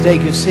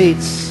Take your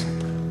seats.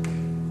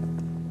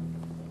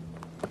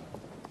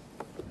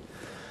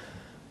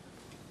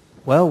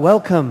 Well,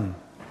 welcome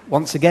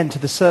once again to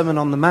the Sermon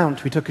on the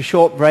Mount. We took a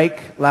short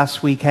break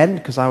last weekend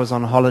because I was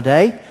on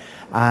holiday,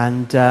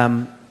 and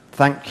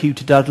thank you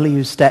to Dudley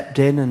who stepped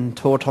in and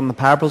taught on the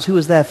parables. Who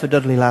was there for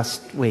Dudley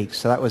last week?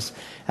 So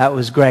that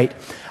was great.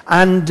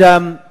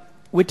 And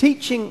we're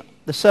teaching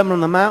the Sermon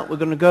on the Mount. We're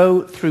going to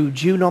go through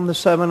June on the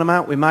Sermon on the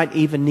Mount. We might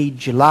even need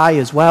July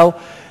as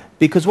well,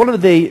 because one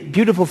of the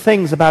beautiful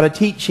things about a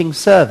teaching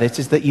service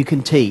is that you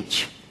can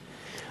teach.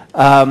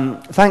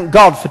 Thank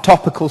God for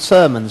topical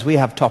sermons. We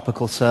have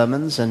topical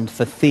sermons, and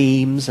for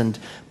themes and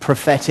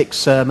prophetic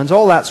sermons.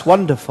 All that's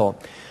wonderful.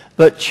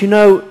 But you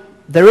know,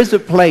 there is a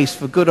place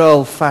for good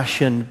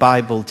old-fashioned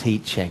Bible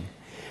teaching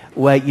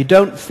where you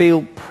don't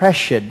feel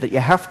pressured that you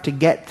have to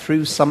get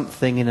through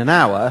something in an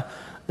hour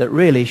that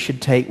really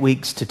should take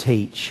weeks to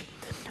teach.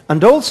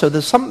 And also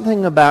there's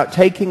something about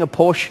taking a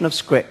portion of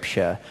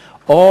Scripture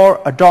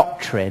or a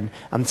doctrine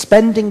and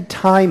spending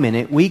time in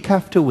it week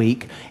after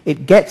week.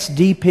 It gets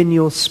deep in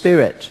your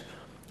spirit.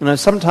 You know,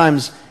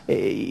 sometimes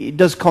it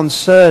does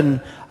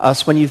concern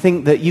us when you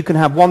think that you can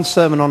have one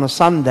sermon on a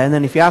Sunday, and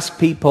then if you ask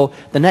people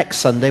the next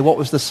Sunday what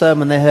was the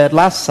sermon they heard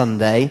last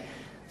Sunday,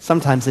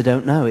 sometimes they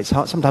don't know. It's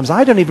hard. Sometimes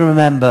I don't even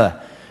remember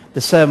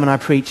the sermon I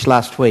preached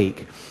last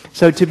week.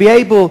 So to be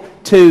able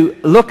to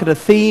look at a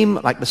theme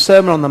like the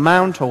Sermon on the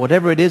Mount or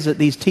whatever it is at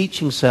these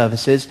teaching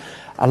services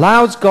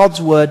allows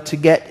God's Word to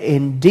get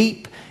in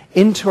deep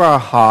into our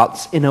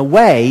hearts in a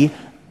way,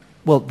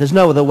 well, there's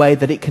no other way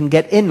that it can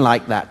get in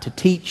like that, to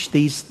teach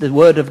the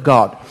Word of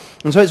God.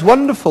 And so it's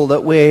wonderful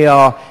that we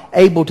are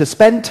able to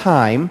spend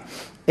time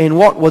in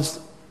what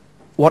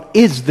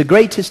is the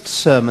greatest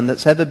sermon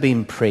that's ever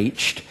been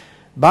preached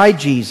by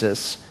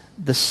Jesus,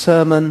 the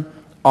Sermon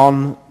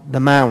on the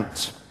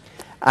Mount.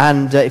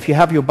 And if you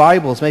have your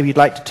Bibles, maybe you'd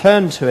like to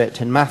turn to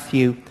it in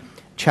Matthew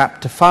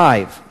chapter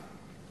 5.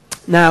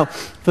 Now,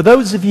 for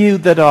those of you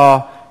that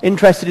are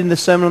interested in the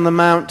Sermon on the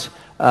Mount,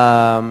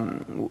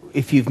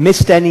 if you've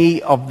missed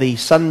any of the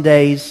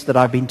Sundays that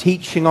I've been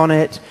teaching on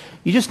it,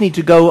 you just need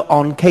to go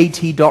on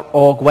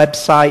kt.org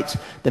website,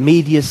 the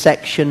media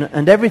section,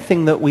 and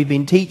everything that we've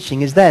been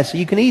teaching is there, so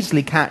you can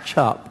easily catch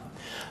up.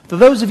 For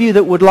those of you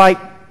that would like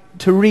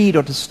to read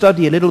or to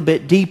study a little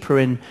bit deeper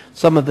in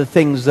some of the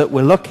things that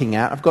we're looking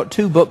at, I've got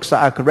two books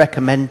that I could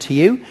recommend to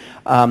you.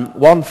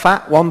 One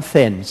fat, one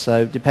thin.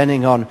 So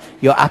depending on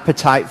your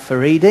appetite for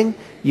reading,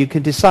 you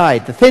can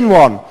decide. The thin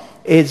one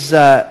is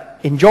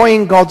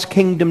Enjoying God's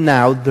Kingdom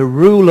Now, The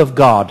Rule of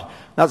God.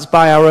 That's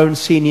by our own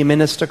senior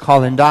minister,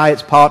 Colin Dye.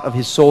 It's part of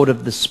his Sword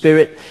of the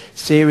Spirit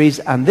series.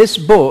 And this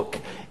book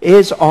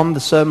is on the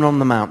Sermon on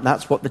the Mount.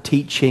 That's what the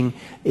teaching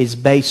is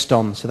based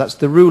on. So that's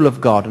the rule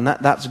of God. And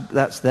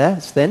that's there.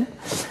 It's thin.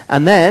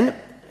 And then,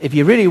 if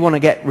you really want to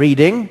get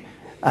reading,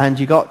 and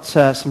you got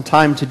some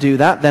time to do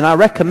that, then I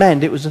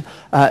recommend, it was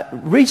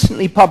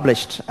recently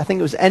published, I think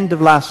it was end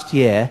of last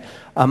year,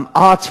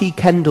 R.T.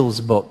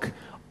 Kendall's book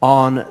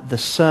on the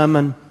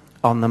Sermon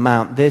on the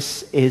Mount.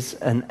 This is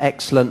an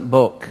excellent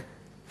book,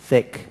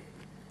 thick,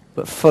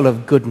 but full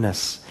of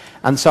goodness.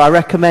 And so I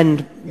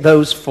recommend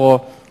those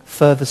for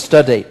further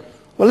study.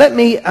 Well, let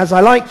me, as I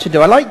like to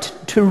do, I like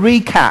to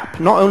recap,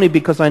 not only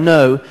because I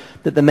know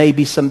that there may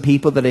be some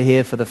people that are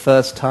here for the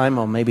first time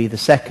or maybe the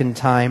second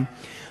time,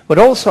 but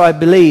also I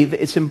believe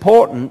it's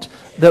important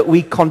that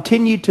we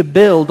continue to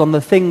build on the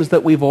things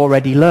that we've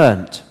already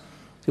learned.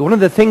 See, one of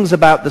the things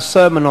about the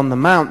Sermon on the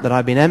Mount that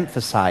I've been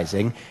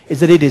emphasizing is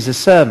that it is a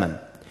sermon.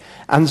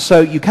 And so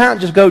you can't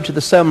just go to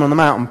the Sermon on the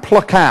Mount and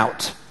pluck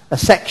out a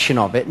section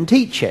of it and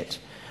teach it.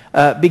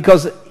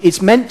 Because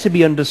it's meant to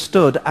be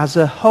understood as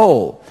a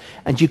whole.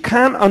 And you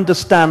can't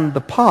understand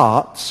the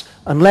parts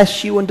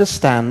unless you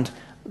understand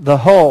the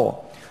whole.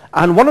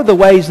 And one of the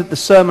ways that the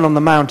Sermon on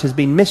the Mount has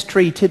been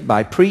mistreated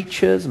by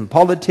preachers and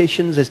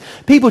politicians is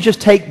people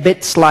just take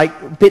bits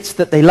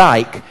that they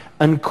like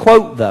and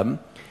quote them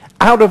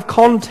out of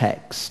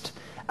context.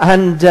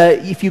 And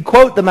if you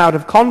quote them out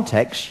of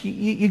context,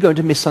 you're going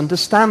to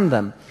misunderstand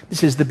them.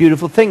 This is the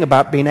beautiful thing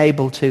about being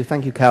able to,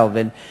 thank you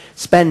Calvin,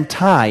 spend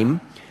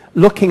time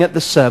looking at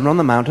the Sermon on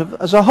the Mount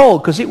as a whole,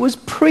 because it was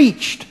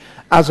preached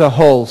as a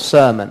whole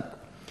sermon.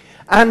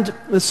 And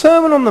the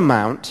Sermon on the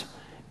Mount,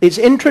 its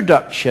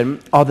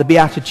introduction are the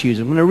Beatitudes.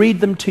 I'm going to read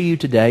them to you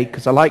today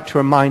because I like to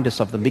remind us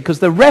of them, because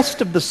the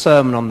rest of the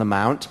Sermon on the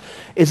Mount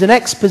is an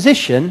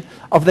exposition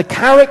of the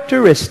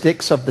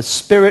characteristics of the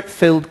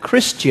Spirit-filled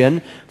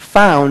Christian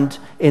found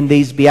in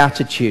these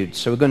Beatitudes.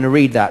 So we're going to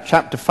read that.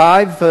 Chapter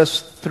 5,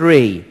 verse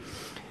 3.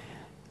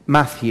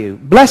 Matthew.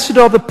 Blessed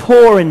are the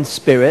poor in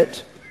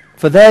spirit,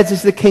 for theirs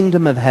is the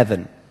kingdom of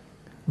heaven.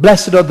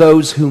 Blessed are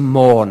those who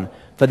mourn,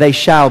 for they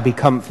shall be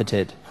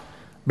comforted.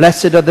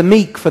 Blessed are the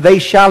meek, for they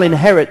shall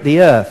inherit the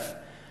earth.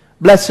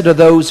 Blessed are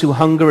those who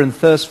hunger and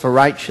thirst for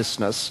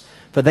righteousness,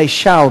 for they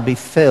shall be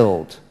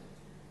filled.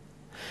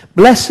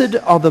 Blessed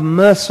are the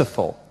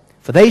merciful,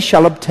 for they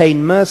shall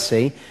obtain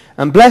mercy.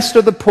 And blessed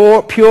are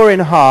the pure in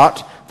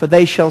heart, for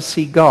they shall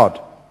see God.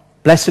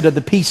 Blessed are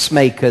the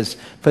peacemakers,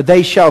 for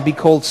they shall be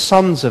called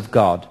sons of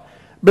God.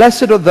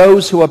 Blessed are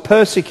those who are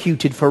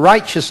persecuted for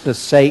righteousness'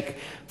 sake,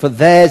 for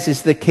theirs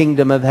is the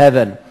kingdom of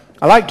heaven.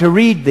 I like to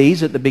read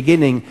these at the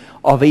beginning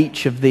of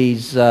each of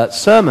these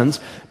sermons,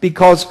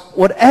 because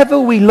whatever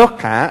we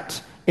look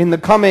at in the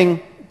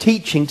coming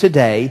teaching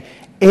today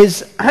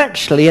is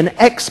actually an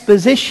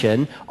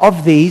exposition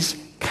of these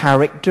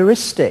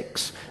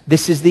characteristics.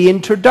 This is the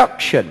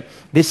introduction.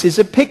 This is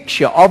a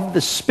picture of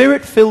the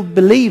Spirit-filled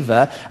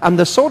believer and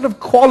the sort of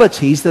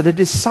qualities that a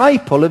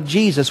disciple of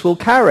Jesus will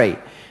carry.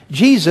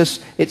 Jesus,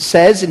 it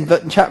says in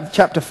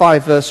chapter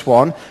 5, verse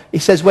 1,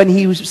 it says, when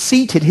he was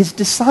seated, his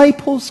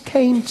disciples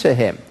came to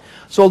him.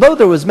 So although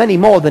there was many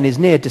more than his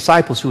near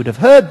disciples who would have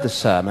heard the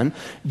sermon,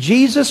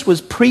 Jesus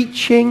was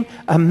preaching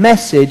a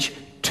message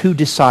to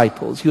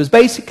disciples. He was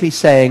basically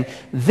saying,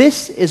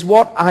 this is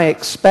what I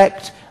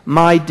expect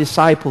my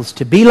disciples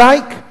to be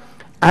like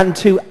and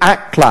to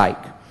act like.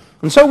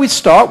 And so we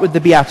start with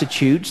the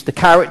Beatitudes, the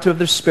character of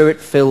the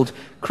Spirit-filled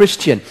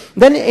Christian.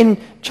 Then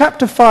in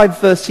chapter 5,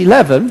 verse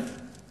 11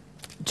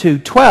 to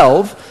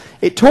 12,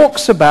 it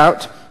talks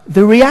about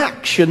the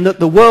reaction that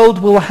the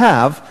world will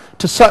have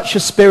to such a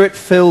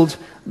Spirit-filled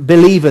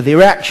believer, the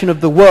reaction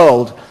of the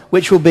world,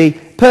 which will be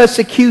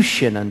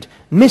persecution and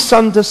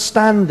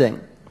misunderstanding.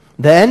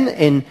 Then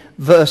in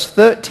verse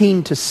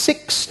 13 to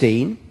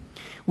 16,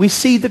 we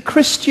see the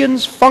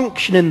Christian's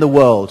function in the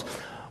world.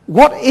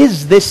 What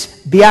is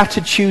this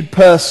beatitude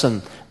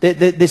person,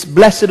 this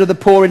blessed are the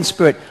poor in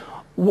spirit?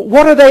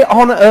 What are they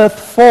on earth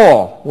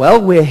for?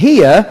 Well, we're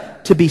here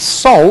to be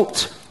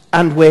salt,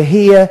 and we're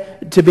here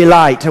to be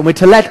light, and we're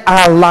to let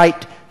our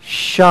light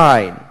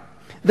shine.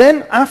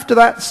 Then after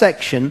that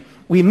section,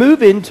 we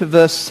move into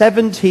verse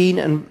 17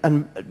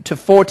 and to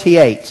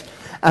 48.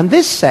 And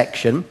this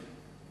section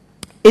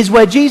is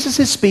where Jesus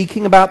is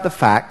speaking about the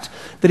fact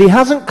that he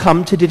hasn't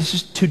come to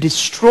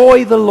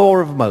destroy the law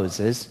of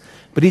Moses,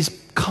 but he's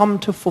come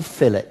to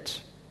fulfill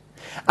it.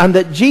 And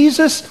that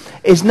Jesus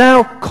is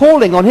now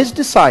calling on his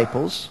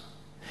disciples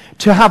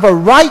to have a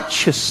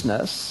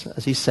righteousness,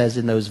 as he says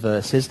in those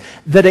verses,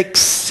 that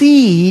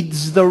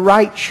exceeds the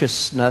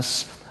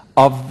righteousness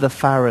of the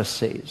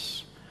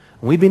Pharisees.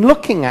 And we've been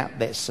looking at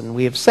this, and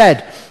we have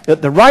said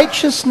that the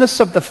righteousness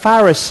of the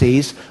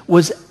Pharisees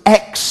was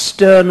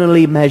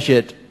externally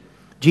measured.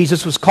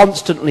 Jesus was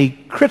constantly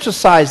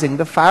criticizing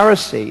the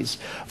Pharisees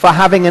for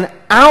having an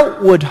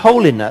outward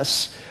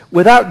holiness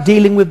without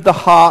dealing with the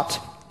heart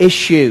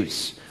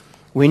issues.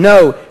 We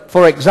know,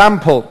 for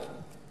example,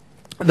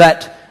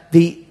 that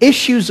the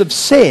issues of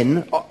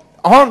sin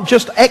aren't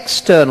just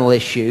external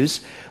issues,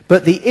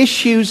 but the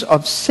issues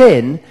of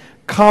sin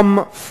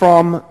come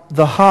from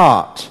the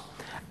heart.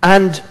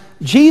 And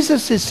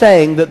Jesus is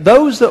saying that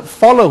those that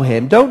follow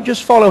him don't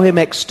just follow him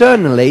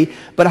externally,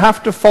 but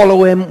have to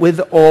follow him with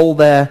all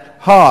their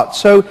heart.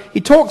 So he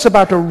talks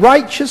about a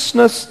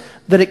righteousness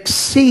that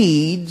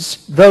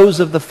exceeds those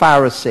of the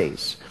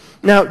Pharisees.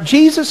 Now,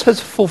 Jesus has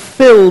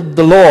fulfilled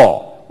the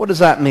law. What does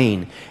that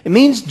mean? It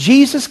means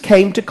Jesus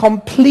came to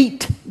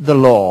complete the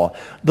law.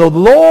 The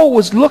law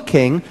was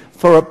looking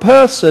for a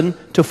person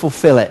to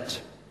fulfill it.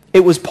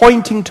 It was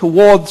pointing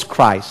towards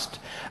Christ.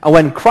 And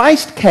when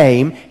Christ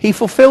came, he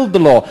fulfilled the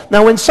law.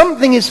 Now, when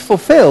something is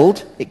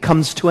fulfilled, it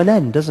comes to an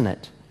end, doesn't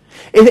it?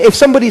 If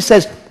somebody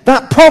says,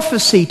 that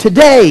prophecy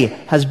today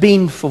has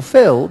been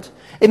fulfilled,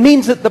 it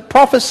means that the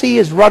prophecy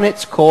has run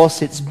its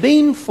course, it's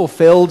been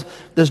fulfilled,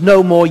 there's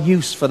no more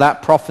use for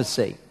that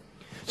prophecy.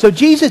 So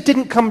Jesus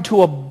didn't come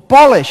to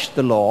abolish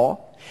the law,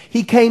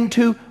 he came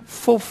to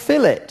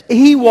fulfill it.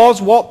 He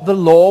was what the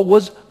law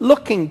was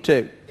looking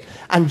to.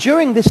 And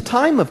during this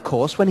time, of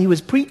course, when he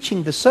was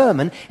preaching the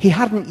sermon, he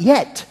hadn't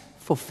yet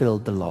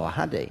fulfilled the law,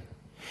 had he?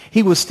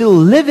 He was still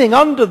living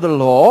under the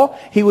law,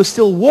 he was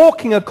still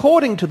walking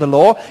according to the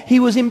law, he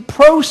was in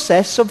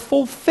process of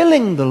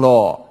fulfilling the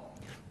law.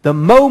 The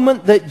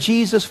moment that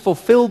Jesus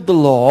fulfilled the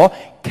law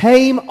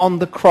came on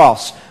the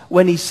cross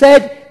when he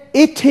said,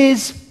 "It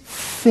is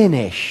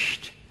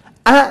finished."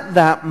 At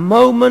that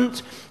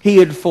moment, he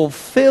had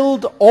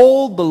fulfilled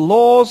all the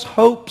law's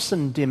hopes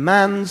and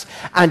demands,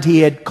 and he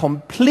had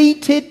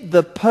completed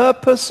the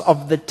purpose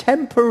of the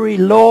temporary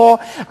law,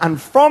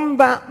 and from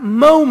that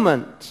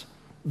moment,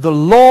 the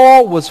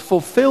law was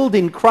fulfilled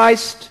in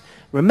Christ.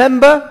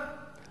 Remember,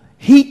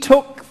 he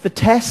took the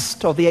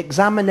test or the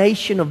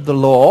examination of the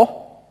law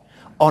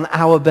on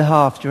our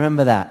behalf. Do you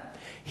remember that?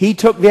 He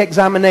took the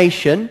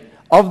examination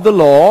of the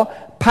law,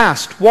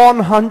 passed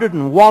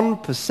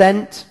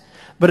 101%,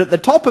 but at the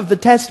top of the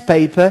test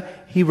paper,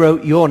 he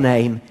wrote your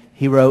name,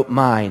 he wrote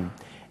mine.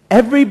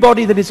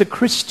 Everybody that is a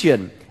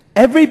Christian,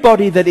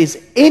 everybody that is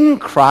in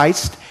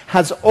Christ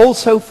has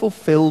also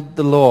fulfilled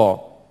the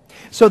law.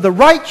 So the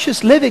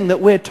righteous living that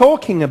we're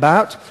talking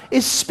about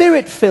is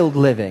Spirit-filled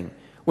living.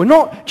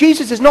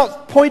 Jesus is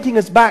not pointing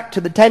us back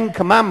to the Ten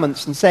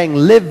Commandments and saying,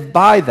 live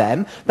by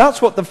them.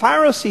 That's what the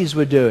Pharisees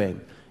were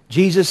doing.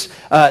 Jesus,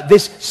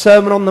 this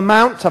Sermon on the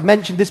Mount, I've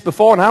mentioned this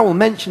before and I will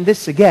mention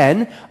this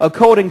again,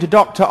 according to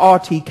Dr.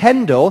 R.T.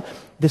 Kendall,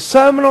 the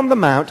Sermon on the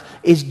Mount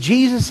is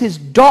Jesus'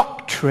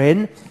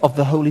 doctrine of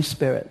the Holy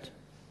Spirit.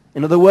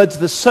 In other words,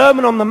 the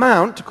Sermon on the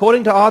Mount,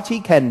 according to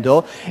R.T.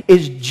 Kendall,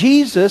 is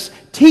Jesus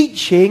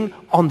teaching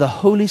on the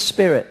Holy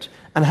Spirit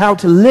and how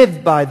to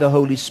live by the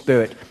Holy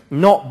Spirit,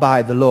 not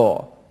by the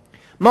law.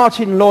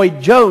 Martin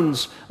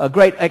Lloyd-Jones, a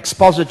great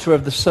expositor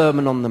of the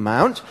Sermon on the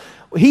Mount,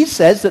 he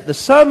says that the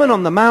Sermon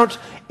on the Mount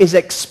is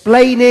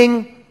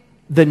explaining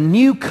the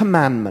new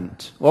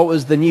commandment. What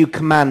was the new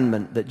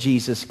commandment that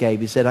Jesus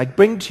gave? He said, I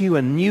bring to you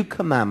a new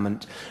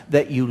commandment,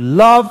 that you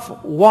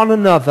love one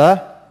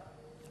another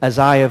as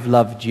I have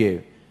loved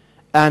you.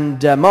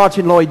 And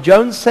Martin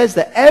Lloyd-Jones says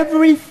that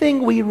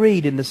everything we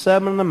read in the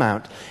Sermon on the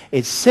Mount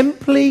is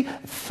simply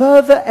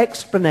further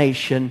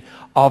explanation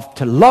of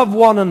to love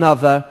one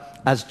another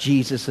as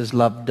Jesus has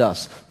loved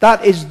us.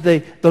 That is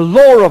the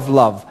law of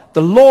love.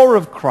 The law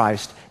of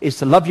Christ is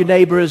to love your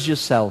neighbor as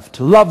yourself,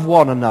 to love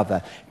one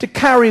another, to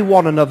carry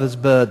one another's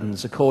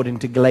burdens, according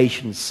to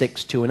Galatians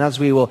 6:2. And as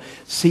we will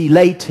see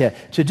later,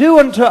 to do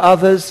unto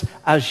others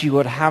as you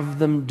would have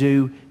them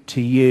do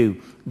to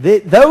you.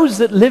 Those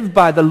that live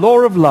by the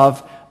law of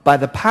love, by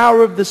the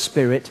power of the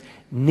Spirit,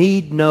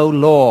 need no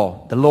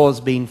law. The law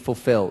has been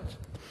fulfilled.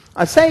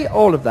 I say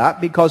all of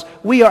that because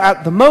we are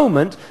at the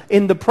moment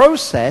in the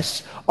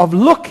process of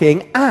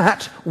looking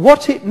at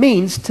what it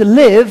means to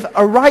live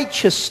a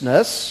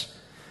righteousness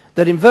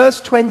that in verse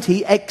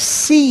 20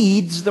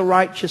 exceeds the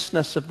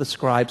righteousness of the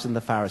scribes and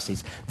the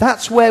Pharisees.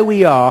 That's where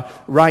we are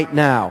right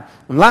now.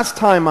 And last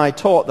time I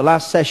taught, the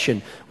last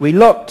session, we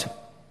looked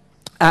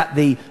at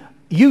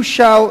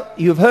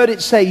you've heard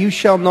it say, you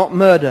shall not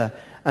murder,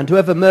 and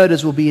whoever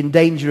murders will be in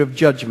danger of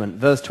judgment.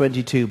 Verse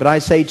 22, but I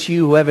say to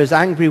you, whoever is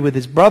angry with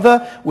his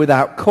brother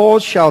without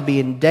cause shall be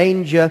in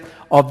danger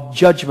of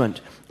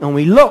judgment. And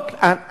we looked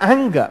at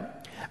anger,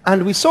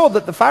 and we saw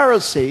that the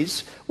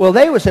Pharisees,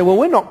 they would say,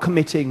 we're not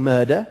committing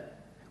murder.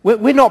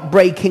 We're not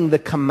breaking the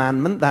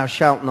commandment, thou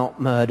shalt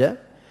not murder.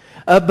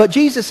 But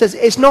Jesus says,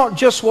 it's not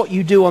just what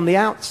you do on the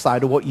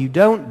outside or what you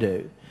don't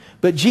do.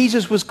 But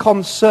Jesus was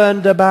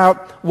concerned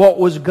about what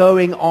was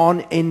going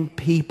on in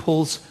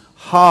people's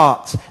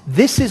hearts.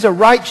 This is a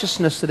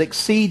righteousness that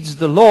exceeds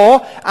the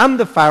law and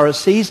the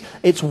Pharisees.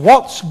 It's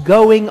what's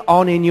going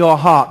on in your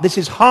heart. This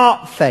is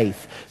heart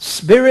faith,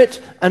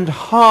 spirit and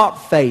heart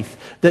faith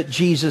that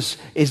Jesus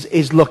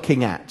is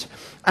looking at.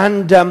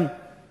 And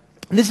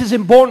this is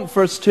important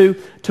for us to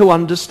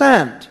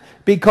understand,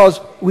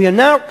 because we are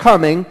now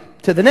coming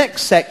to the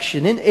next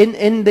section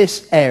in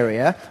this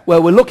area where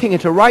we're looking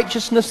at a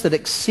righteousness that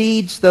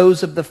exceeds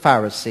those of the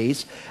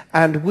Pharisees,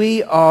 and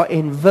we are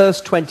in verse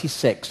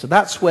 26. So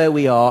that's where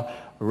we are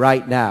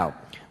right now.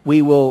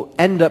 We will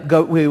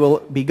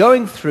be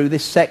going through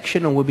this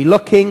section, and we'll be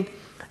looking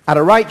at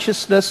a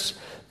righteousness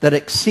that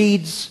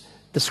exceeds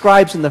the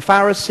scribes and the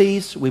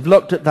Pharisees. We've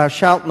looked at thou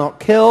shalt not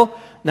kill.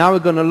 Now we're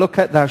going to look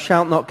at thou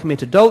shalt not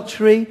commit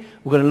adultery.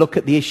 We're going to look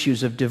at the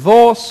issues of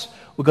divorce.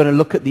 We're going to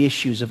look at the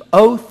issues of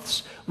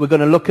oaths. We're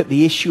going to look at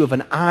the issue of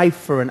an eye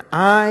for an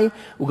eye.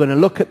 We're going to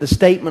look at the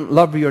statement,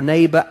 love your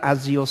neighbor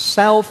as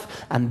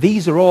yourself. And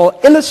these are all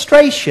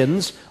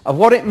illustrations of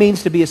what it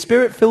means to be a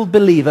spirit-filled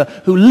believer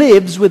who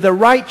lives with a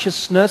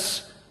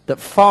righteousness that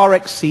far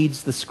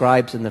exceeds the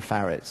scribes and the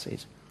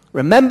Pharisees.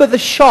 Remember the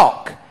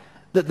shock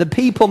that the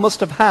people must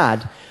have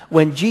had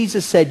when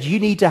Jesus said you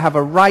need to have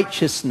a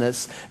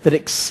righteousness that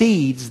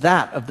exceeds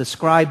that of the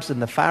scribes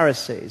and the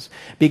Pharisees,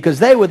 because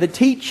they were the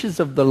teachers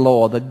of the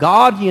law, the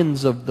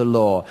guardians of the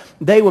law.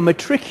 They were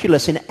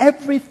meticulous in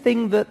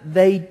everything that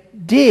they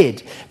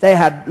did. They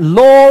had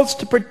laws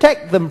to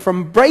protect them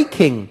from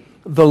breaking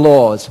the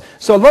laws.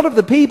 So a lot of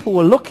the people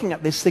were looking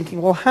at this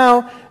thinking, well,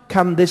 how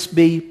can this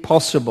be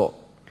possible?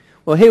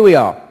 Well, here we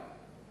are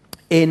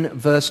in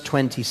verse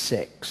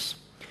 26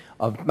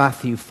 of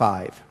Matthew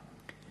 5.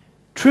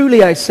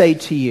 Truly I say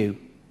to you,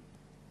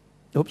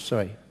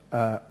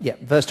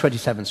 verse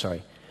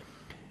 27,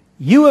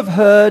 You have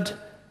heard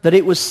that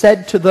it was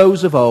said to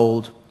those of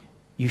old,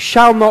 you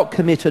shall not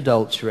commit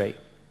adultery.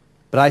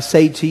 But I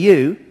say to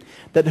you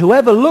that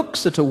whoever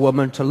looks at a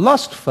woman to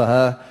lust for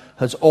her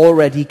has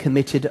already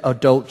committed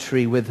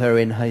adultery with her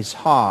in his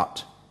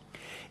heart.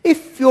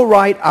 If your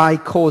right eye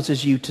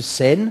causes you to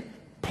sin,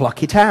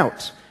 pluck it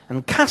out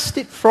and cast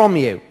it from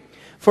you.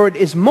 For it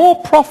is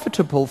more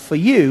profitable for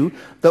you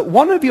that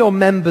one of your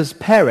members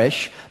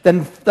perish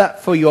than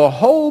that for your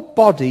whole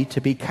body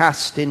to be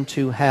cast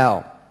into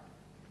hell.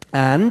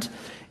 And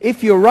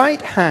if your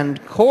right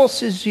hand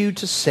causes you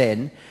to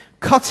sin,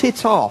 cut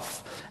it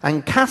off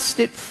and cast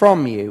it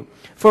from you.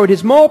 For it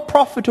is more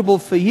profitable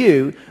for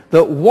you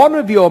that one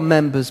of your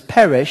members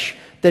perish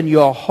than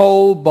your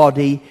whole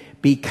body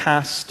be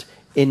cast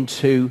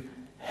into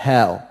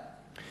hell.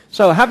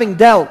 So having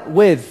dealt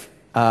with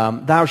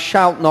thou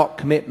shalt not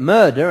commit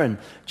murder, and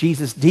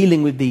Jesus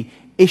dealing with the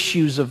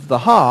issues of the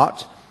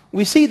heart,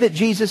 we see that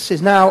Jesus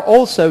is now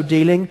also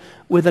dealing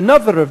with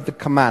another of the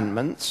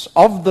commandments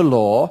of the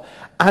law,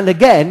 and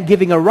again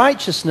giving a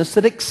righteousness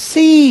that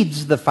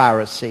exceeds the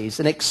Pharisees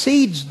and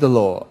exceeds the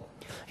law.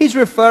 He's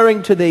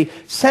referring to the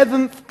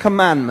seventh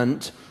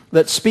commandment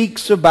that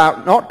speaks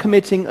about not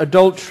committing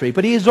adultery,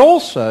 but he is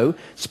also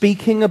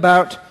speaking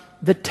about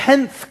the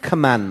 10th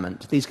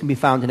commandment. These can be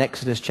found in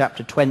Exodus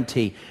chapter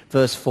 20,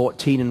 verse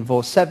 14 and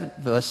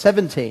verse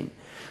 17.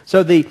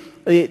 So the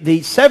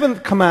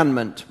 7th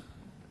commandment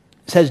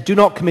says, do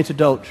not commit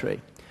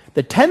adultery.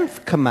 The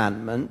 10th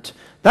commandment,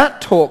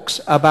 that talks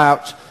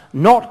about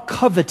not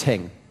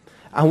coveting.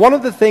 And one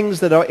of the things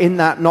that are in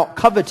that not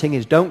coveting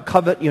is don't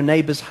covet your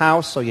neighbor's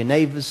house or your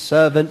neighbor's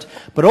servant.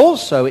 But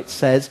also it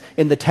says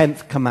in the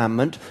 10th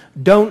commandment,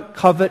 don't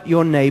covet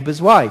your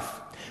neighbor's wife.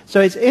 So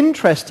it's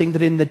interesting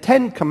that in the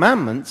 10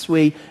 commandments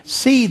we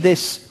see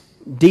this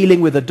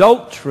dealing with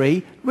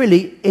adultery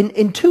really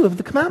in 2 of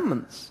the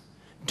commandments.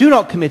 Do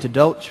not commit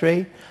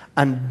adultery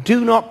and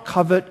do not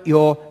covet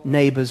your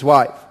neighbor's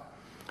wife.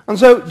 And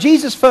so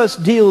Jesus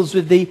first deals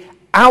with the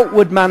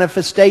outward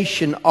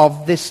manifestation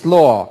of this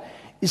law.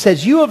 He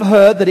says, you have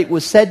heard that it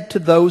was said to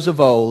those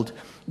of old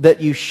that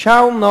you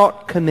shall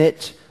not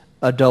commit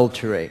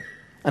adultery.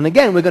 And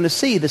again, we're going to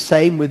see the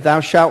same with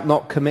thou shalt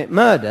not commit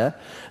murder,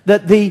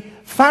 that the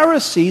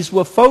Pharisees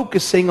were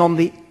focusing on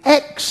the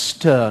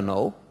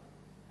external,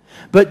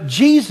 but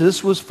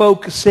Jesus was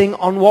focusing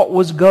on what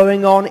was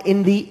going on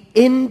in the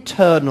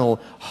internal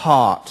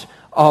heart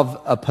of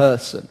a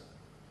person.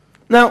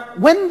 Now,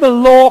 when the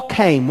law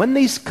came, when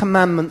these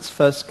commandments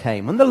first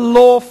came, when the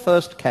law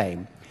first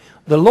came,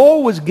 the law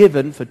was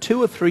given for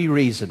 2 or 3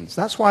 reasons.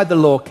 That's why the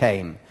law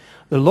came.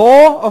 The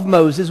law of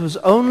Moses was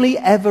only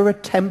ever a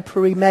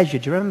temporary measure.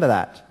 Do you remember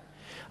that?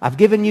 I've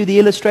given you the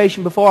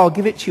illustration before. I'll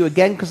give it to you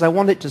again because I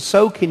want it to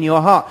soak in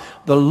your heart.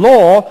 The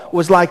law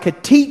was like a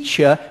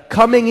teacher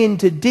coming in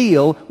to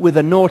deal with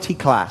a naughty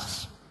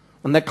class.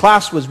 And the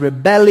class was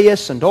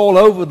rebellious and all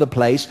over the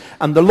place.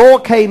 And the law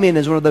came in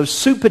as one of those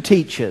super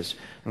teachers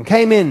and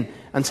came in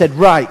and said,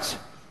 right,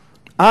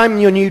 I'm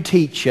your new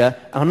teacher.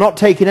 I'm not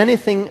taking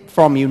anything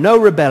from you. No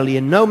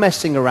rebellion, no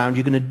messing around.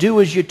 You're going to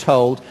do as you're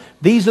told.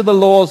 These are the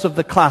laws of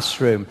the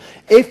classroom.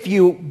 If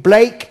you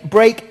break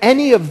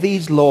any of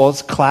these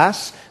laws,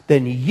 class,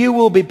 then you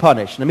will be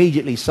punished. And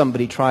immediately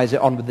somebody tries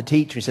it on with the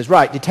teacher. He says,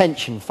 right,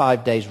 detention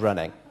 5 days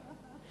running.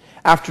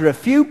 After a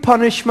few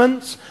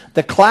punishments,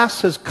 the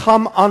class has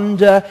come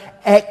under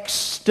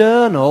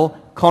external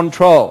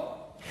control.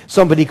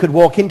 Somebody could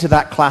walk into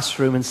that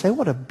classroom and say,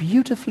 what a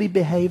beautifully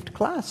behaved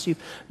class.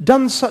 You've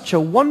done such a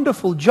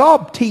wonderful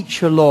job,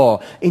 teacher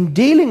Law, in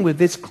dealing with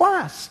this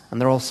class.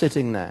 And they're all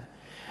sitting there.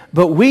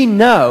 But we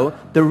know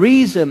the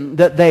reason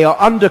that they are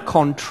under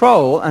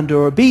control,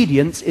 under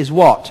obedience, is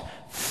what?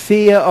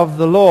 Fear of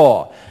the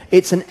law.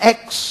 It's an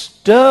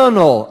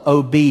external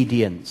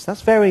obedience.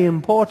 That's very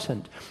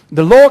important.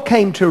 The law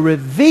came to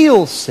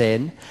reveal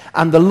sin,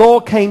 and the law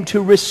came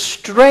to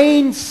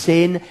restrain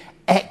sin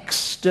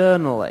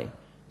externally.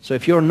 So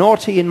if you're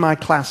naughty in my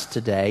class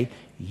today,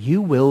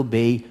 you will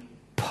be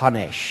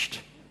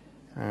punished.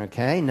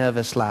 Okay,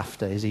 nervous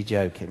laughter. Is he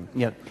joking?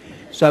 Yeah.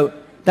 So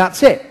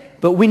that's it.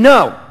 But we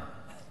know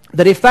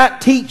that if that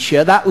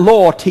teacher, that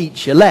law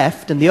teacher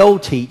left and the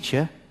old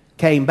teacher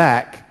came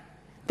back,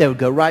 they would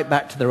go right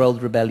back to their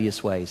old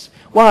rebellious ways.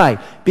 Why?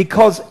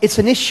 Because it's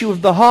an issue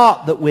of the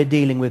heart that we're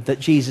dealing with, that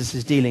Jesus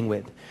is dealing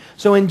with.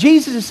 So when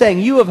Jesus is saying,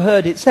 you have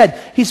heard it said,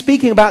 he's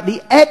speaking about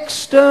the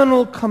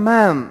external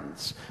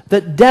commands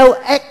that dealt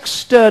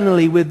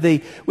externally with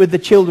the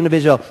children of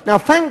Israel. Now,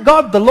 thank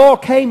God the law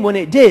came when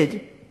it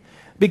did,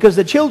 because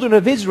the children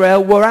of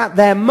Israel were at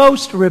their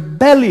most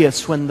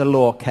rebellious when the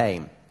law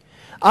came.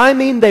 I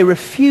mean, they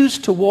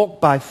refused to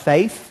walk by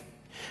faith.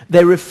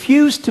 They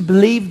refused to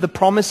believe the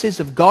promises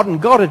of God,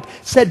 and God had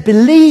said,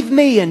 believe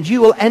me and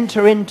you will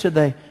enter into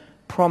the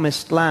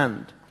promised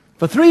land.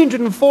 For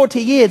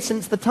 340 years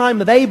since the time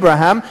of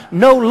Abraham,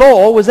 no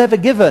law was ever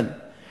given.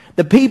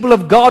 The people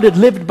of God had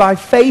lived by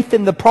faith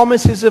in the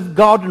promises of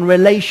God and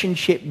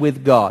relationship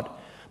with God.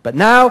 But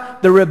now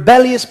the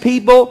rebellious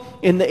people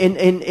in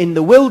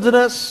the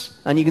wilderness,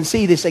 and you can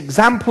see this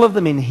example of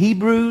them in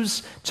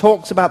Hebrews,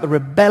 talks about the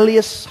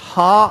rebellious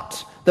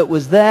heart that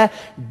was there.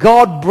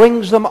 God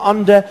brings them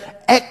under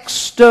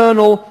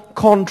external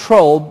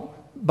control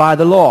by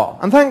the law.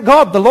 And thank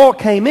God the law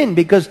came in,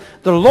 because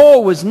the law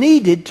was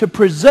needed to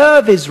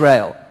preserve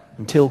Israel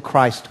until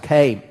Christ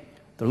came.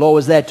 The law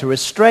was there to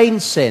restrain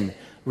sin,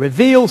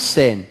 reveal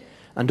sin,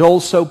 and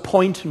also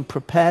point and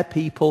prepare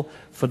people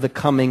for the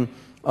coming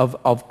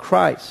of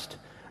Christ.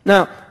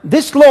 Now,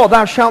 this law,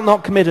 thou shalt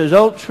not commit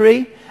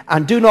adultery,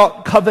 and do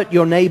not covet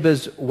your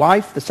neighbor's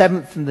wife, the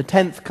 7th and the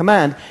 10th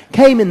command,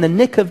 came in the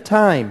nick of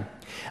time.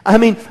 I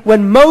mean,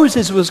 when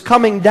Moses was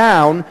coming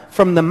down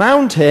from the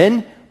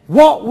mountain,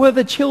 what were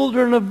the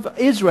children of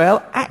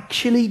Israel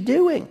actually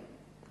doing?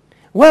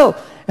 Well,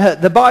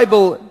 the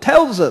Bible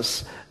tells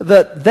us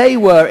that they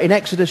were in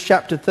Exodus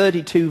chapter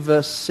 32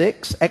 verse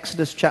 6,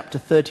 Exodus chapter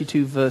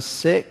 32 verse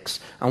 6,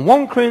 and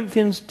 1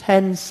 Corinthians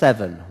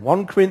 10:7.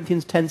 1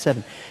 Corinthians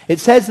 10:7. It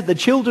says that the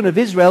children of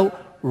Israel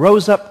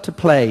rose up to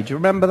play. Do you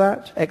remember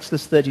that?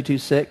 Exodus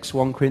 32:6,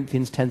 1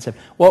 Corinthians 10:7.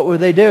 What were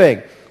they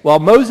doing? While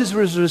Moses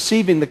was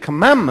receiving the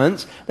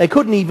commandments, they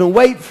couldn't even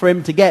wait for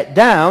him to get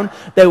down.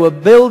 They were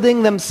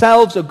building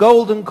themselves a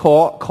golden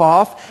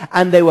calf,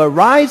 and they were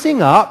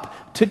rising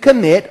up to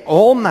commit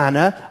all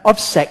manner of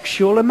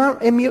sexual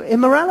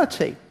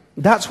immorality.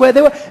 That's where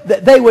they were.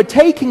 They were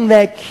taking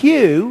their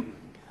cue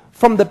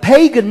from the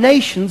pagan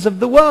nations of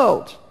the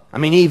world. I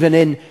mean, even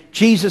in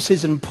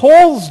Jesus' and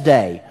Paul's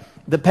day,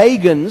 the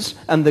pagans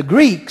and the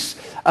Greeks,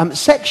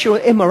 sexual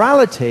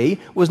immorality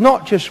was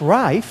not just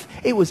rife,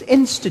 it was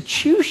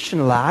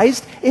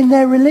institutionalized in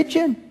their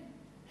religion.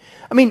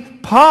 I mean,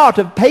 part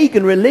of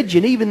pagan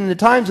religion, even in the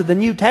times of the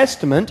New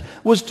Testament,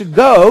 was to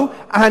go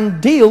and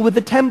deal with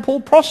the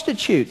temple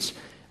prostitutes.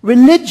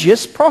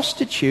 Religious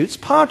prostitutes,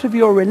 part of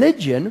your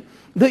religion,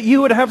 that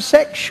you would have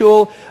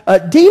sexual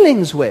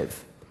dealings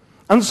with.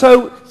 And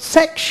so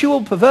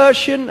sexual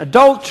perversion,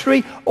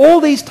 adultery, all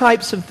these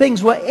types of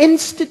things were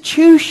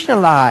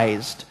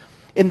institutionalized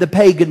in the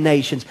pagan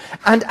nations.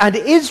 And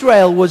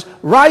Israel was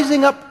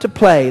rising up to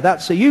play.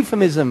 That's a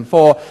euphemism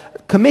for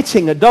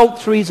committing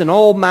adulteries and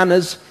all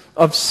manners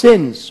of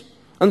sins.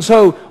 And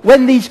so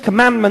when these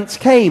commandments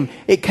came,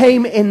 it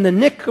came in the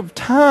nick of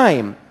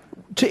time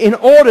in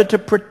order to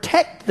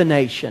protect the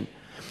nation.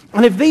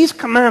 And if these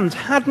commands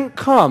hadn't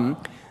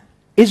come,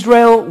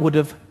 Israel would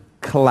have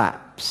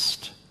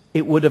collapsed.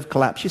 It would have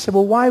collapsed. You say,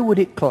 well, why would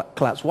it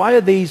collapse? Why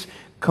are these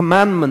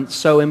commandments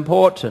so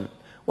important?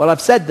 Well,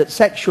 I've said that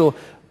sexual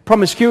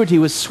promiscuity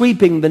was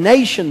sweeping the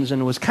nations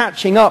and was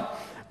catching up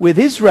with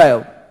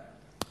Israel.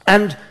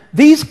 And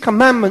these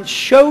commandments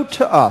show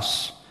to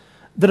us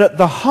that at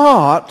the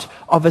heart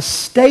of a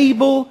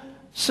stable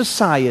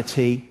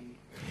society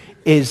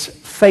is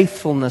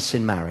faithfulness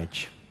in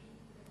marriage.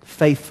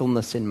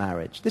 Faithfulness in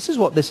marriage. This is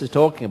what this is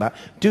talking about.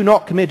 Do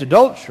not commit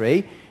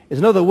adultery is,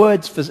 in other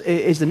words,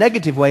 is the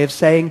negative way of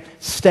saying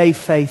stay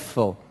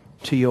faithful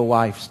to your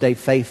wife, stay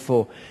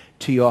faithful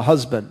to your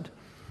husband.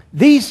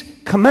 These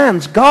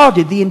commands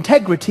guarded the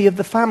integrity of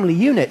the family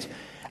unit.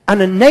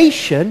 And a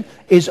nation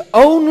is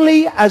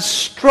only as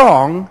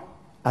strong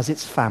as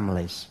its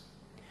families.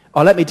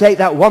 Or let me take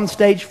that one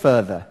stage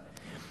further.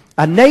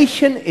 A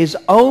nation is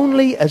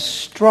only as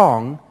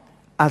strong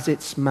as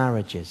its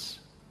marriages.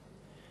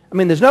 I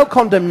mean, there's no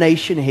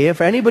condemnation here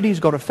for anybody who's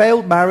got a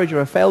failed marriage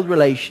or a failed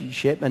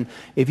relationship. And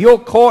if you're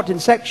caught in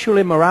sexual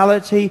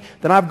immorality,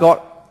 then I've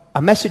got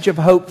a message of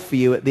hope for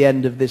you at the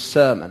end of this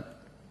sermon.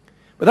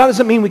 But that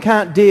doesn't mean we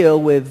can't deal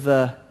with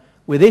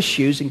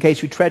issues in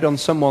case we tread on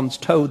someone's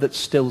toe that's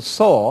still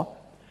sore.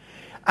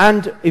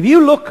 And if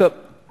you look at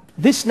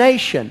this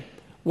nation,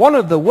 one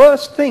of the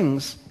worst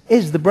things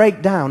is the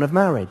breakdown of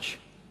marriage,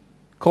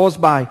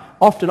 caused by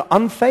often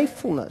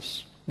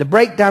unfaithfulness. The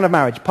breakdown of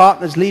marriage,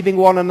 partners leaving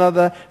one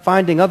another,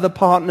 finding other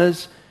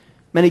partners.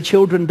 Many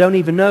children don't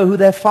even know who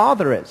their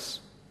father is.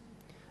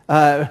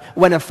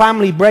 When a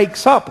family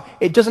breaks up,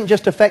 it doesn't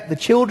just affect the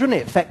children,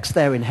 it affects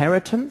their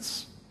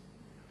inheritance.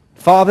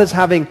 Fathers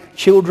having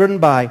children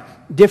by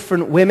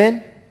different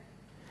women,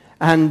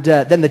 and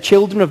then the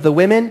children of the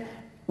women,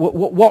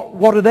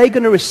 what are they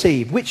going to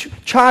receive? Which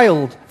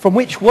child from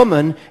which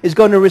woman is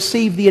going to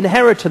receive the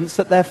inheritance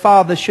that their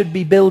father should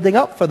be building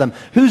up for them?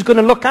 Who's going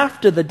to look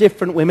after the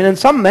different women? And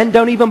some men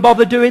don't even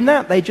bother doing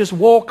that. They just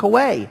walk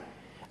away.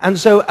 And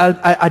so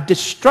a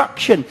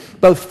destruction,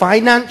 both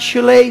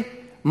financially,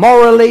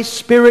 morally,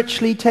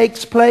 spiritually,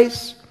 takes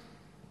place.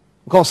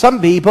 Of course,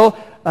 some people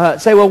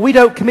say, well, we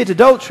don't commit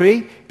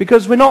adultery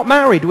because we're not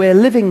married. We're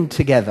living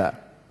together.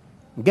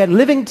 Again,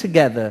 living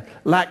together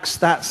lacks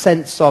that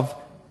sense of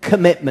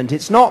commitment.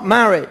 It's not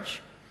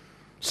marriage.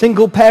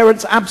 Single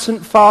parents,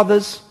 absent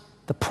fathers,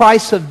 the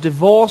price of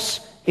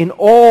divorce in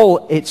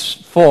all its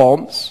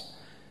forms,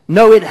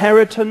 no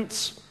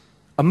inheritance,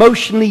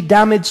 emotionally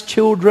damaged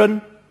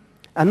children,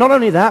 and not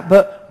only that,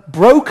 but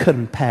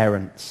broken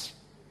parents,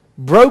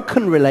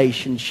 broken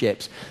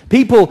relationships,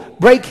 people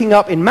breaking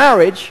up in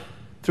marriage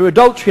through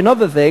adultery and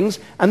other things,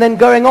 and then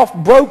going off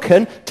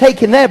broken,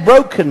 taking their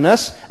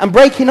brokenness and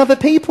breaking other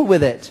people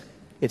with it.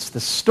 It's the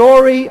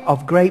story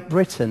of Great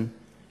Britain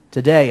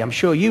today. I'm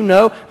sure you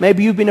know,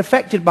 maybe you've been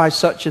affected by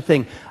such a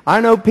thing.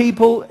 I know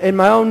people in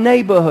my own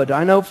neighborhood,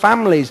 I know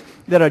families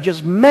that are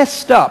just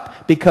messed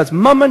up because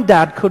mum and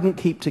dad couldn't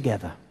keep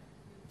together.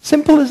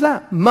 Simple as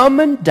that. Mum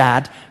and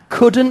dad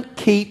couldn't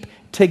keep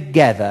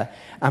together,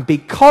 and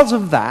because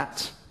of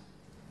that,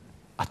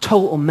 a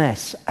total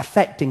mess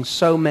affecting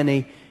so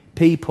many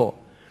people.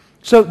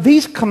 So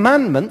these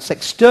commandments,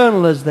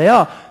 external as they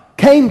are,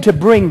 came to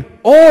bring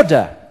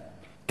order,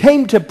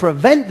 came to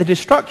prevent the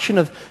destruction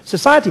of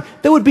society.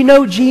 There would be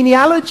no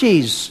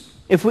genealogies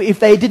if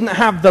they didn't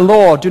have the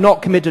law, do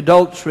not commit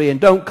adultery and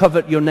don't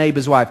covet your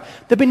neighbor's wife.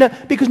 There'd be no,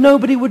 because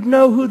nobody would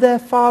know who their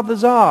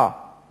fathers are.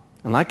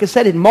 And like I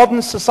said, in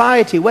modern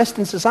society,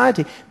 Western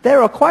society,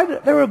 there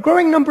are a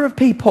growing number of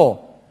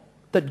people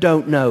that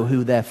don't know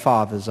who their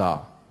fathers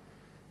are.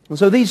 And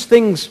so these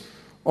things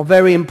are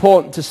very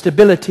important to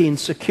stability and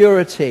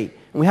security.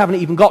 And we haven't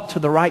even got to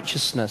the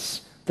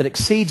righteousness that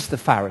exceeds the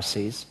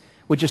Pharisees.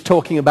 We're just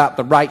talking about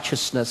the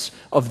righteousness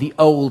of the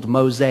old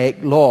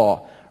Mosaic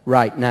law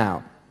right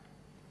now.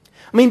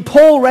 I mean,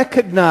 Paul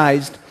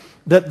recognized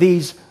that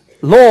these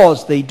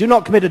laws, the do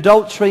not commit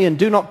adultery and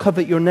do not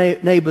covet your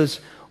neighbor's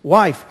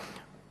wife,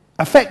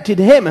 affected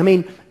him. I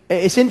mean,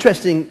 it's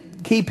interesting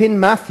keep in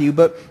Matthew,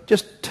 but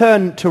just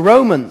turn to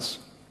Romans.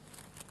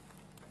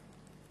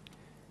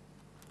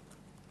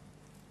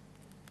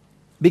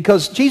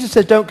 Because Jesus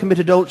says, don't commit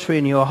adultery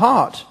in your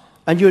heart.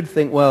 And you would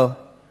think, well,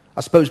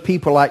 I suppose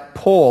people like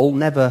Paul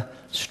never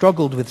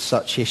struggled with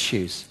such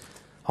issues.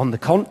 On the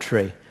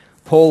contrary,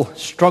 Paul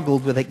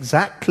struggled with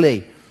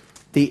exactly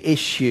the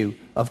issue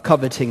of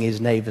coveting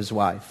his neighbor's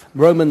wife.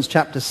 Romans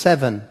chapter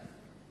 7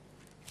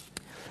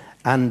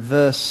 and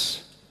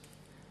verse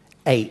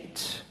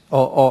 8.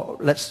 Or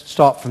let's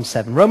start from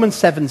 7. Romans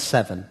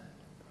 7:7.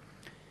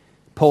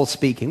 Paul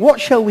speaking.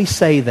 What shall we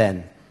say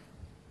then?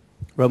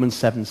 Romans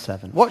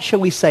 7:7. What shall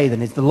we say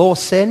then? Is the law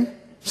sin?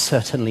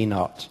 Certainly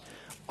not.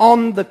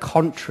 On the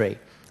contrary,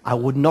 I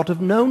would not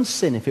have known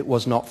sin if it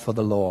was not for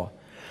the law.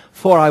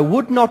 For I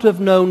would not have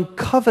known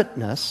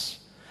covetousness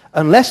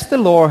unless the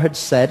law had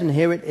said, and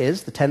here it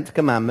is, the 10th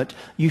commandment,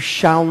 you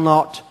shall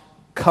not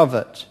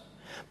covet.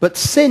 But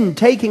sin,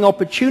 taking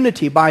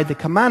opportunity by the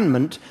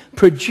commandment,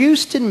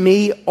 produced in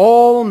me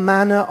all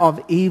manner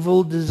of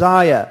evil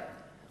desire.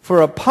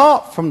 For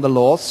apart from the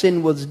law,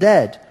 sin was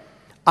dead.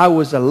 I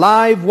was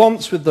alive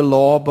once with the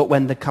law, but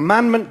when the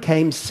commandment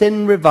came,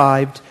 sin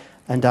revived,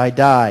 and I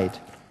died.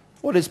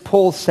 What is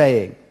Paul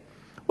saying?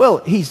 Well,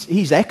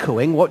 he's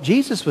echoing what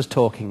Jesus was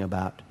talking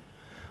about.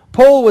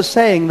 Paul was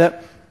saying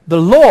that the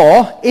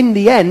law, in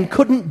the end,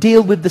 couldn't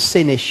deal with the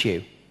sin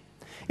issue.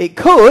 It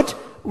could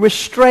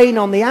restrain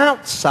on the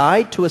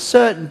outside to a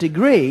certain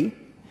degree,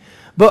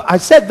 but I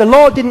said the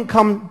law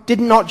did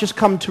not just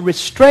come to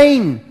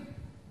restrain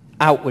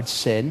outward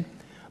sin,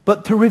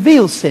 but to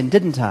reveal sin,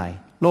 didn't I?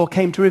 Law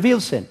came to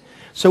reveal sin.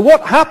 So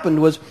what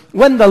happened was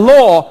when the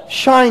law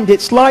shined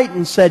its light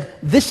and said,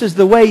 this is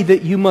the way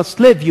that you must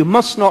live, you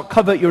must not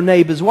covet your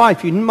neighbor's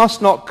wife, you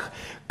must not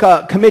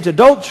commit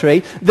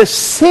adultery, the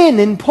sin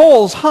in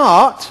Paul's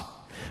heart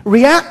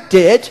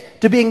reacted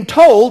to being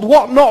told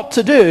what not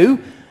to do,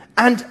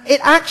 and it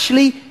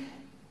actually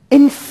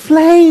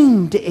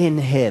inflamed in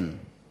him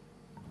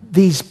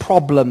these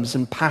problems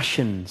and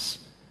passions.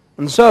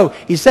 And so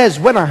he says,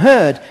 when I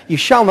heard, you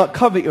shall not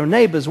covet your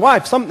neighbor's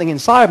wife, something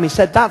inside me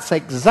said, that's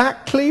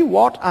exactly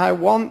what I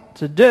want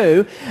to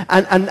do.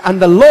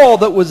 And the law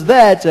that was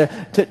there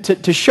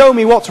to show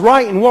me what's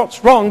right and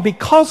what's wrong,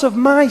 because of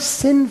my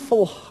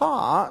sinful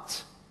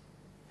heart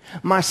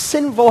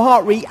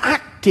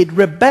reacted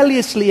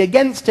rebelliously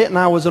against it, and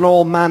I was in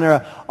all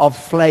manner of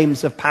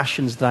flames of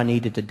passions that I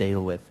needed to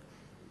deal with.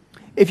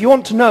 If you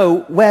want to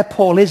know where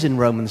Paul is in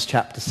Romans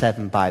chapter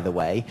 7, by the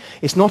way,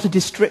 it's not a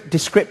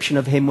description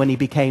of him when he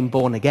became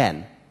born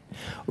again.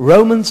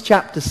 Romans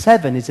chapter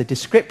 7 is a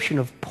description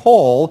of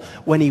Paul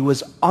when he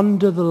was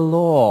under the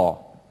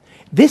law.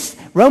 This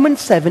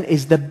Romans 7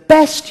 is the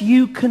best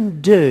you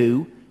can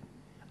do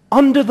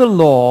under the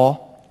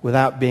law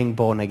without being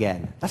born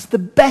again. That's the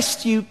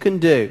best you can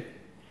do.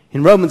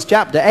 In Romans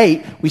chapter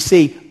 8, we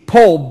see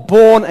Paul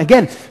born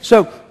again.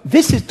 So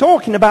this is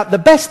talking about the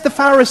best the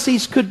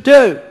Pharisees could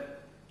do.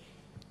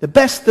 The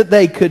best that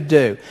they could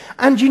do.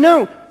 And you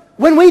know,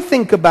 when we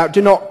think about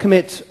do not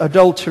commit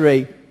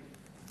adultery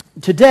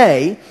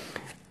today,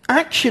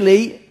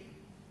 actually,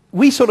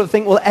 we sort of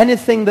think, well,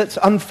 anything that's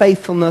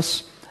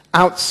unfaithfulness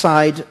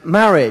outside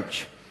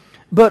marriage.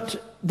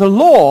 But the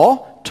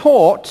law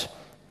taught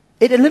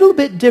it a little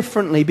bit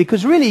differently,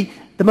 because really,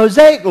 the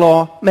Mosaic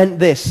law meant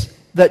this,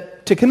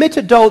 that to commit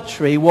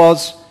adultery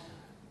was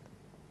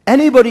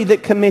anybody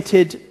that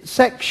committed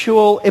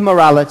sexual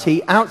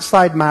immorality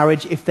outside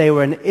marriage if they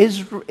were an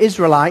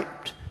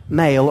Israelite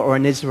male or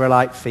an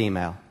Israelite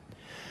female.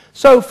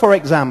 So, for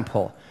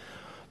example,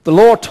 the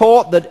law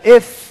taught that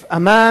if a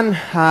man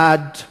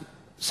had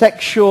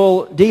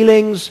sexual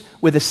dealings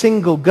with a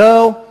single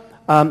girl,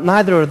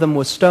 neither of them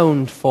was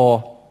stoned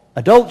for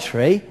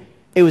adultery.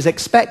 It was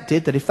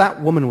expected that if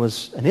that woman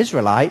was an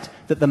Israelite,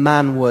 that the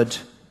man would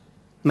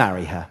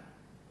marry her.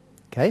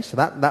 Okay, so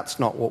that's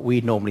not what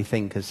we normally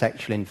think as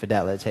sexual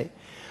infidelity.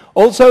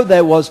 Also,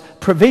 there was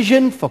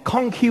provision for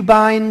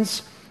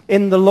concubines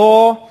in the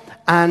law,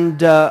 and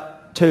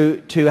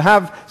to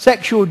have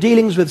sexual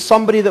dealings with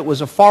somebody that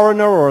was a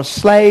foreigner or a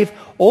slave.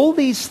 All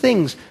these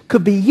things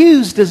could be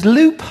used as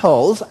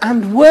loopholes,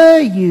 and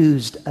were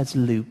used as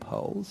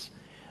loopholes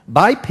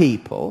by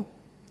people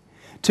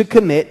to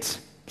commit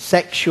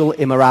sexual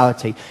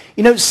immorality.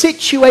 You know,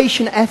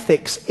 situation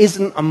ethics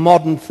isn't a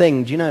modern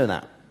thing. Do you know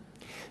that?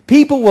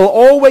 People will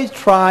always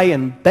try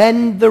and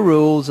bend the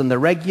rules and the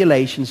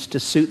regulations to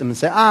suit them and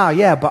say,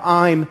 yeah, but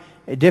I'm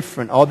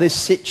different, or this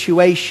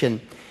situation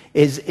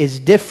is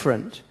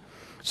different.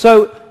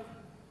 So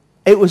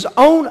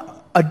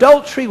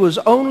adultery was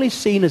only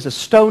seen as a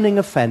stoning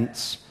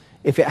offense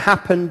if it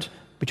happened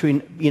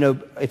between,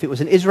 if it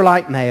was an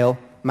Israelite male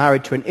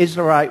married to an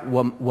Israelite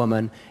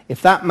woman.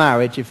 If that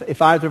marriage,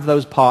 if either of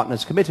those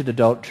partners committed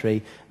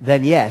adultery,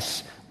 then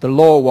yes, the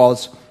law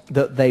was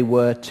that they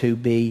were to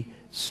be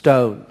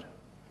stoned.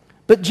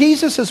 But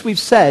Jesus, as we've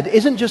said,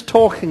 isn't just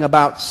talking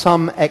about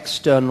some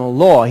external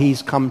law.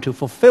 He's come to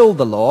fulfill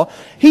the law.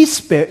 He's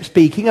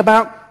speaking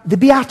about the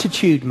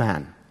beatitude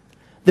man,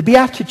 the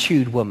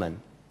beatitude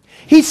woman.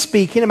 He's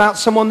speaking about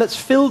someone that's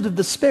filled with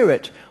the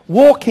Spirit,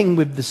 walking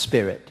with the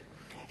Spirit.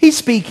 He's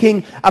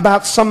speaking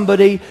about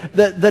somebody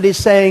that is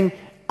saying,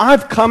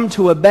 I've come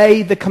to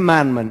obey the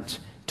commandment,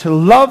 to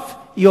love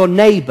your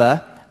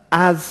neighbor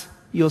as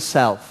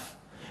yourself,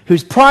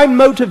 whose prime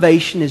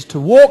motivation is to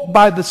walk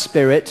by the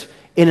Spirit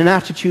in an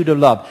attitude of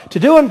love, to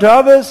do unto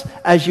others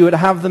as you would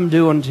have them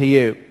do unto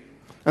you.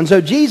 And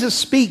so Jesus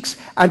speaks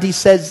and he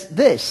says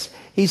this.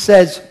 He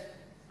says,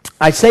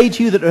 I say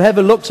to you that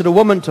whoever looks at a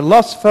woman to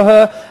lust for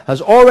her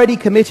has already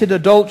committed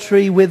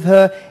adultery with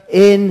her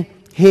in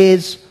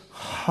his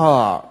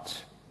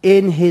heart.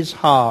 In his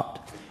heart.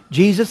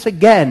 Jesus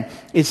again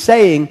is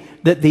saying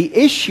that the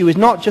issue is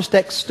not just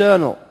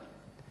external.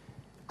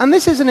 And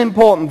this is an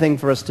important thing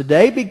for us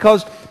today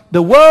because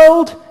the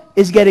world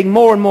is getting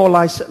more and more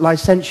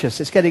licentious.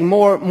 It's getting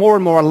more and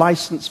more a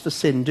license for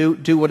sin.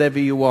 Do whatever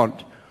you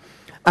want.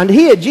 And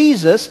here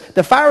Jesus,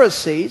 the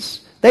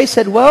Pharisees, they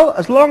said, well,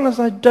 as long as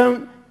I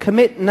don't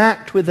commit an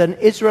act with an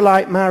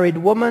Israelite married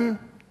woman,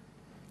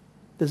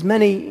 there's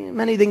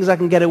many things I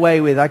can get away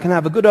with. I can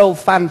have a good old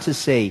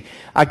fantasy.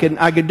 I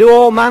can do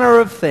all manner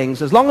of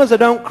things. As long as I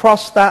don't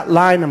cross that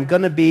line, I'm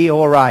going to be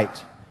all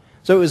right.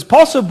 So it was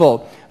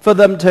possible for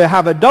them to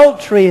have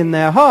adultery in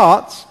their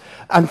hearts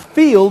and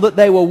feel that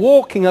they were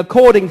walking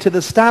according to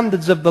the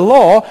standards of the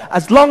law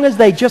as long as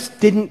they just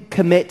didn't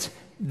commit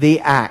the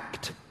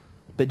act.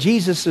 But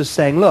Jesus was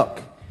saying,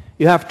 look,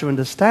 you have to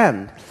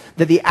understand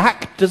that the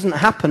act doesn't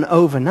happen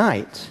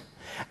overnight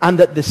and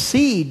that the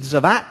seeds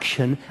of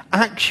action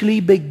actually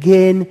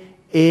begin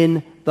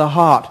in the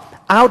heart.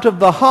 Out of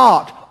the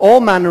heart, all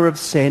manner of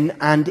sin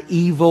and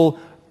evil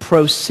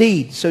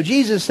proceeds. So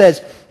Jesus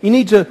says, you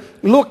need to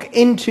look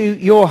into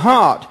your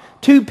heart.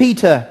 2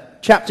 Peter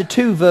chapter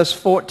 2 verse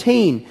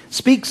 14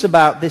 speaks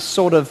about this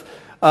sort of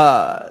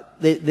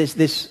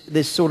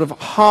this sort of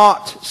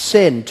heart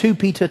sin. 2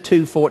 Peter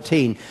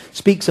 2:14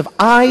 speaks of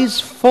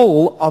eyes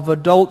full of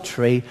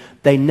adultery,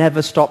 they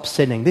never stop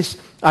sinning. This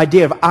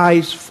idea of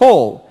eyes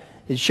full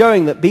is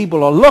showing that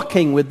people are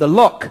looking with the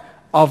look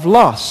of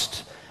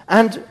lust.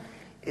 And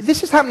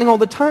this is happening all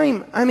the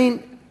time. I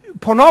mean,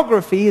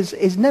 pornography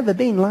is never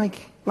been like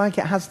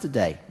it has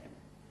today.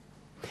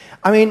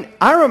 I mean,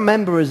 I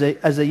remember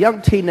as a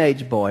young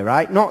teenage boy,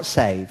 right, not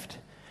saved,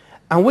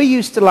 and we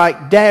used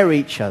to dare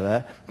each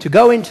other to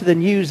go into the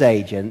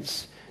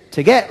newsagents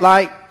to get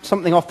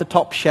something off the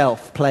top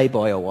shelf,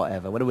 Playboy or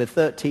whatever, when we were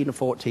 13 or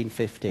 14,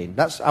 15.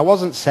 I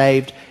wasn't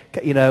saved,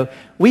 you know.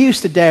 We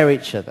used to dare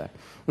each other.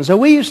 And so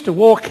we used to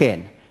walk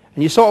in,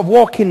 and you sort of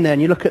walk in there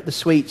and you look at the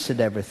sweets and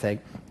everything,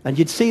 and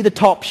you'd see the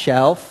top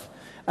shelf,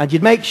 and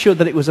you'd make sure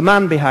that it was a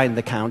man behind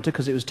the counter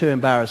because it was too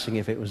embarrassing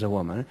if it was a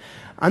woman.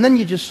 And then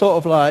you just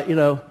sort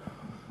of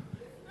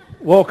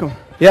walk on.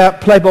 Yeah,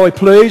 Playboy,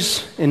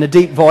 please, in a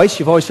deep voice.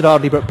 Your voice would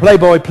hardly, but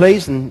Playboy,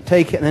 please, and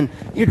take it, and then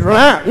you'd run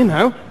out, you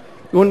know.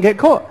 You wouldn't get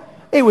caught.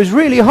 It was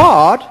really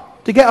hard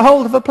to get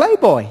hold of a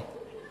Playboy,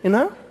 you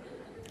know.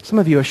 Some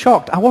of you are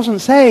shocked. I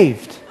wasn't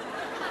saved.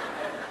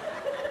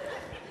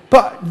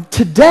 But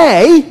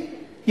today,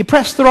 you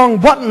press the wrong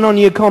button on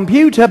your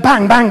computer,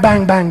 bang, bang,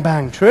 bang, bang,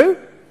 bang. True?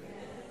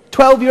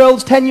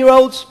 12-year-olds,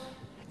 10-year-olds,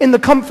 in the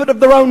comfort of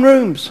their own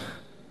rooms.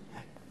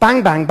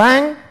 Bang, bang,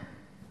 bang.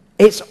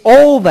 It's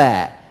all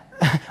there.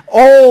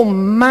 All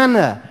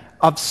manner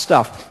of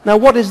stuff. Now,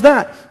 what is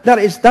that? That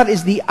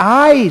is the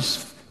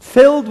eyes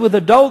filled with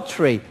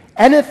adultery.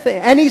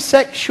 Any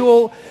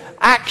sexual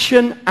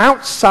action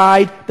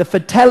outside the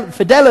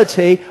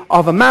fidelity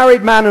of a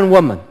married man and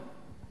woman,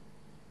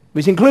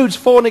 which includes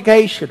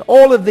fornication,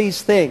 all of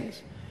these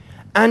things.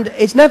 And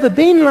it's never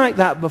been like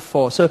that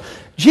before. So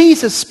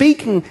Jesus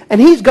speaking, and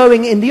he's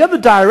going in the other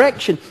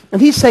direction,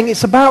 and he's saying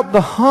it's about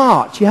the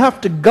heart. You have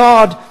to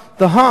guard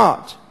the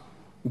heart.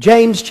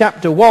 James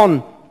chapter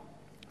 1,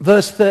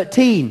 verse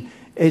 13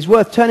 is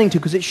worth turning to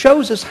because it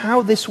shows us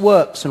how this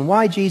works and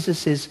why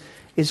Jesus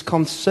is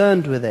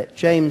concerned with it.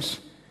 James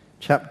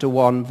chapter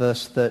 1,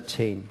 verse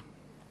 13.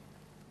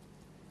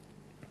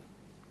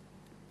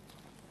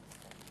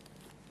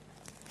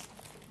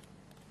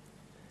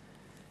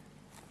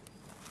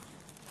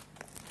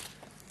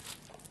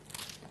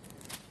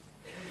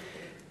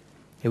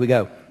 Here we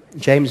go.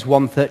 James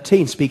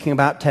 1:13, speaking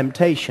about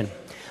temptation.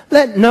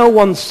 Let no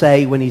one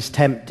say when he's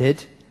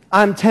tempted,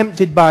 I'm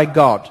tempted by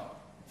God.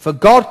 For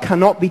God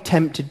cannot be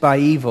tempted by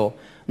evil,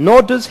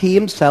 nor does he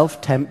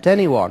himself tempt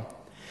anyone.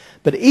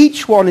 But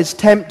each one is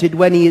tempted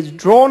when he is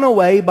drawn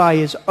away by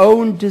his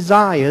own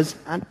desires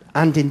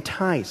and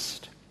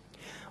enticed.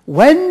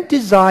 When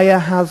desire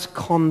has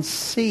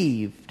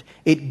conceived,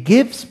 it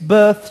gives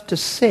birth to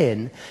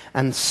sin,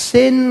 and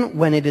sin,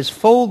 when it is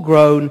full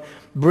grown,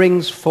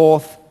 brings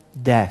forth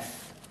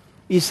death.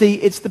 You see,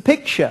 it's the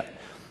picture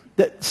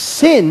that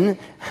sin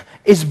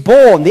is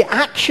born. The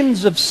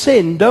actions of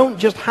sin don't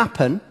just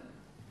happen,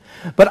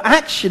 but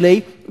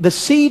actually the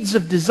seeds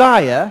of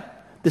desire,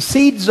 the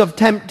seeds of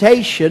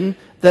temptation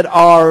that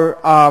are,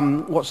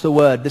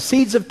 the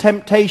seeds of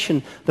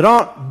temptation that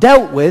aren't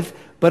dealt with,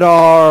 but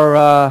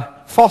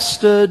are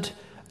fostered,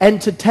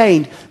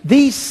 entertained.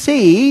 These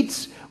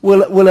seeds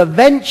will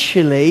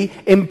eventually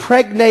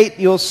impregnate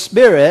your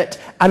spirit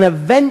and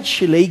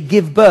eventually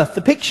give birth.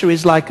 The picture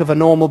is like of a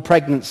normal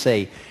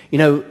pregnancy. You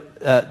know,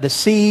 the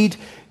seed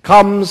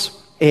comes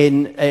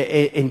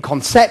in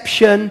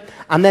conception,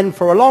 and then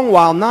for a long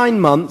while, 9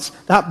 months,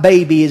 that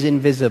baby is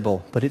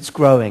invisible, but it's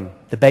growing.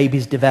 The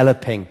baby's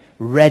developing,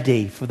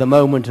 ready for the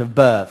moment of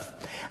birth.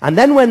 And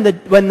then when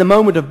the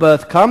moment of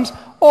birth comes,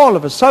 all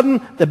of a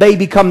sudden, the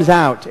baby comes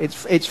out.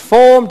 It's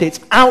formed, it's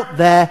out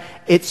there,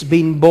 it's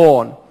been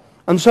born.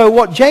 And so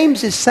what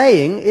James is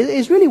saying,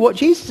 is really what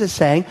Jesus is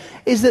saying,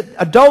 is that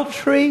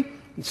adultery,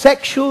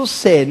 sexual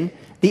sin,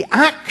 the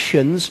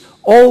actions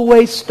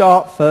always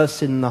start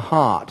first in the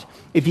heart.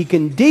 If you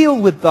can deal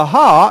with the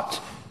heart,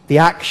 the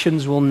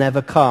actions will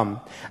never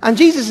come. And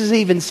Jesus is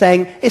even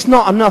saying it's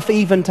not enough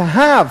even to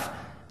have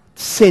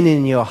sin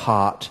in your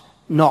heart,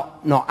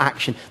 not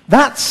action.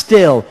 That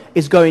still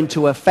is going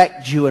to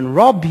affect you and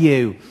rob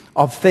you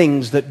of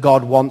things that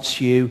God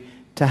wants you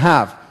to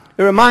have.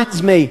 It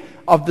reminds me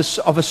of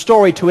a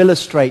story to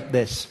illustrate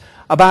this,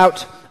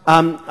 about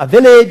a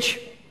village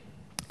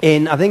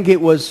in, I think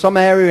it was some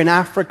area in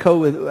Africa,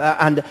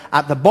 and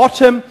at the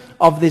bottom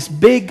of this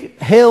big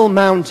hill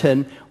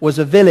mountain was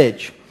a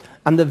village.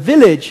 And the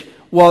village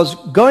was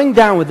going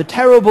down with a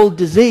terrible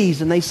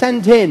disease, and they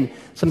sent in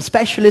some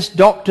specialist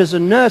doctors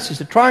and nurses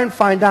to try and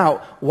find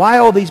out why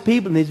all these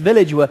people in this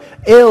village were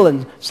ill,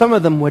 and some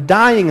of them were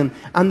dying,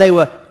 and they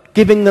were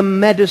giving them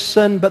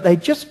medicine, but they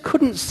just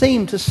couldn't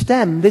seem to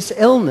stem this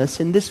illness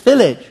in this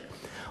village.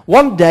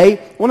 One day,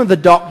 one of the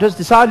doctors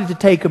decided to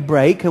take a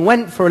break and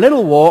went for a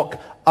little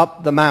walk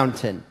up the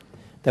mountain.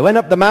 They went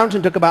up the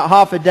mountain, took about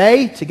half a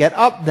day to get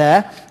up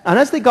there, and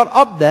as they got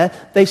up there,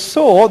 they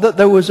saw that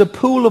there was a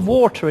pool of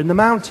water in the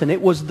mountain.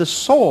 It was the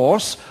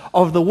source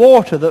of the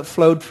water that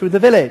flowed through the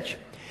village.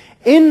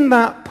 In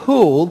that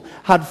pool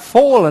had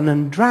fallen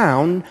and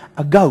drowned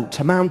a goat,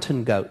 a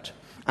mountain goat.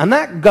 And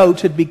that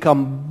goat had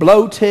become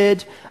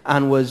bloated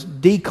and was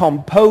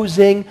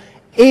decomposing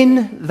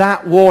in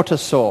that water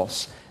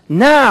source.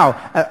 Now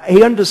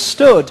he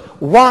understood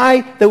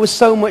why there was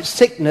so much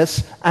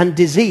sickness and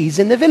disease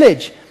in the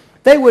village.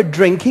 They were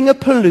drinking a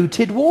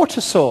polluted water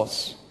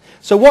source.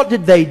 So what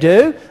did they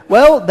do?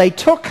 Well, they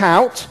took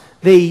out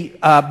the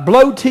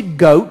bloated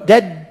goat,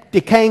 dead,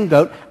 decaying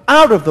goat,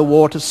 out of the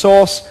water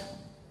source,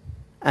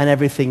 and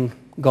everything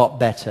got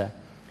better.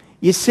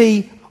 You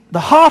see, the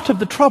heart of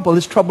the trouble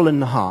is trouble in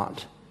the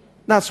heart.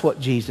 That's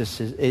what Jesus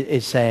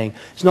is saying.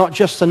 It's not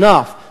just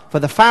enough for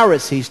the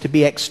Pharisees to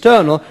be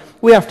external.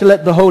 We have to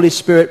let the Holy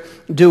Spirit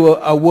do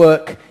a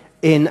work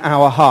in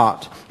our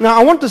heart. Now,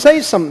 I want to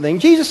say something.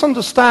 Jesus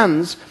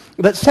understands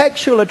that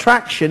sexual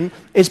attraction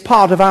is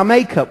part of our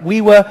makeup. We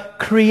were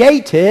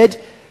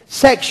created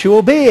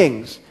sexual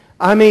beings.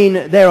 I mean,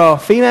 there are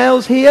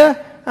females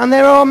here and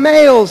there are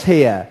males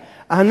here.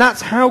 And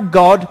that's how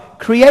God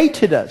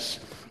created us.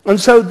 And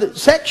so the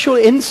sexual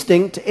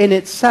instinct in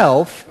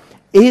itself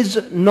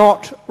is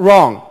not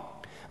wrong.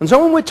 And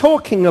so when we're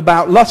talking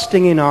about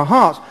lusting in our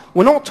hearts,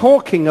 we're not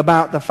talking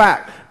about the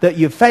fact that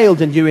you've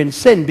failed and you're in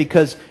sin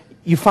because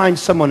you find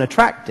someone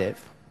attractive.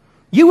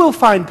 You will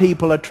find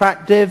people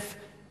attractive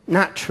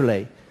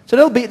naturally. So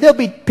there'll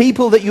be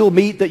people that you'll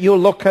meet, that you'll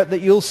look at,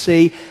 that you'll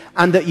see,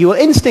 and that you will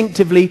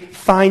instinctively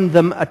find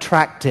them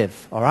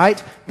attractive. All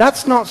right?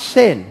 That's not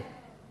sin.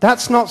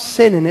 That's not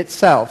sin in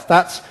itself.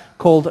 That's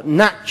called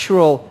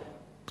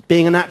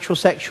being a natural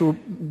sexual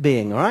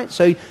being. All right?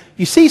 So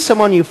you see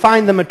someone, you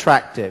find them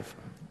attractive.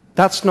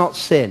 That's not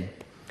sin.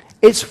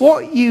 It's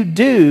what you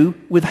do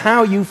with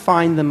how you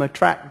find them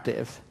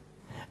attractive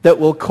that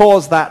will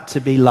cause that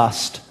to be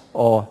lust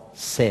or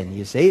sin,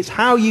 you see. It's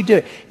how you do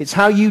it. It's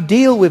how you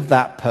deal with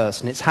that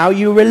person. It's how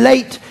you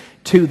relate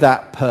to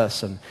that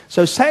person.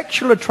 So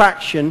sexual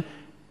attraction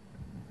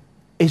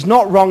is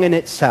not wrong in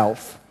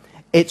itself.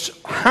 It's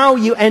how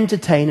you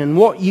entertain and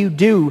what you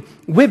do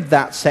with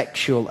that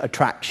sexual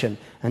attraction.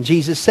 And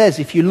Jesus says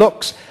if he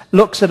looks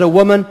at a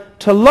woman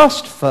to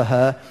lust for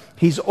her,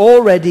 he's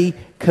already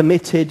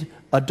committed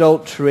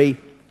adultery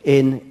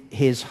in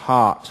his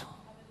heart.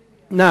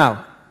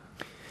 Now,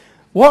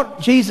 what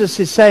Jesus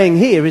is saying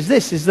here is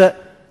this, is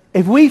that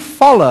if we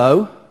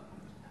follow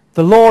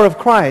the law of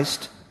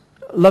Christ,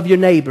 love your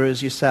neighbor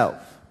as yourself,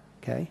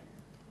 okay?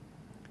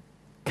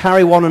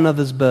 Carry one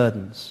another's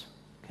burdens,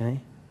 okay?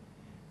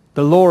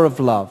 The law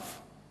of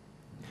love.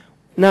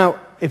 Now,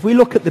 if we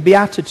look at the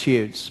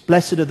Beatitudes,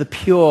 blessed are the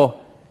pure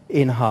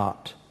in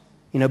heart.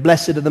 You know,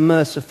 blessed are the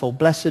merciful,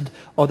 blessed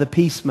are the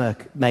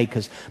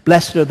peacemakers,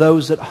 blessed are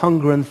those that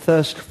hunger and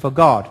thirst for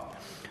God.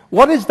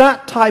 What is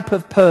that type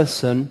of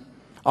person,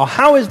 or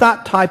how is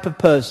that type of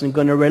person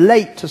going to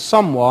relate to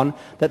someone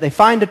that they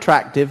find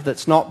attractive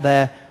that's not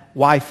their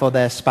wife or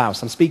their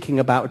spouse? I'm speaking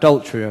about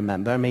adultery,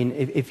 remember. I mean,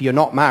 if you're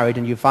not married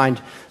and you find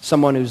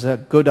someone who's a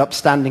good,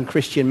 upstanding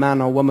Christian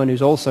man or woman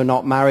who's also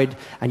not married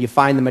and you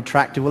find them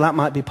attractive, well, that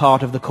might be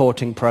part of the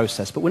courting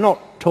process. But we're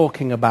not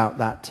talking about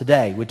that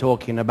today. We're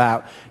talking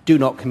about do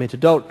not commit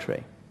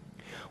adultery.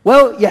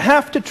 Well, you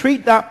have to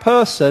treat that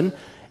person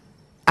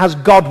as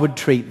God would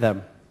treat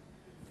them.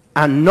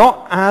 and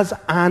not as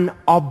an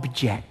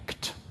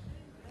object.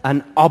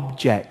 An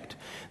object.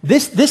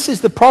 This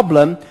is the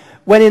problem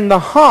when in the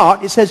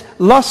heart it says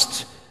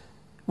lust.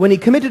 When he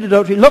committed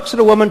adultery, he looks at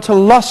a woman to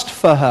lust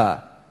for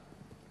her.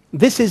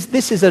 This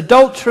is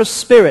adulterous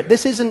spirit.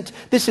 This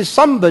is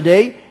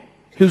somebody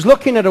who's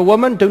looking at a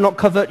woman. Do not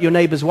covet your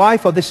neighbor's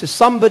wife. Or this is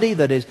somebody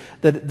that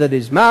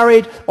is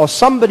married, or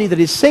somebody that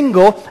is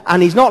single,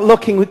 and he's not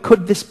looking,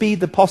 could this be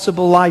the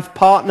possible life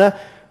partner?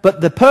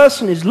 But the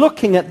person is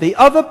looking at the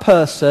other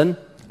person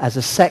as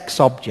a sex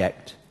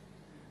object.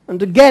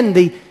 And again,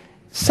 the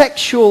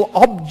sexual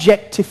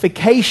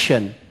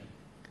objectification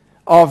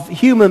of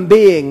human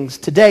beings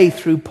today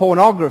through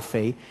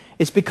pornography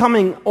is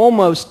becoming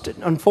almost,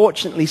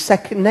 unfortunately,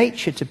 second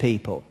nature to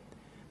people.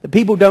 The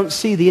people don't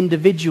see the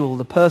individual,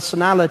 the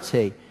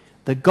personality,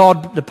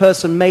 the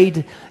person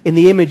made in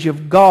the image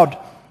of God,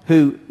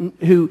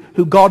 who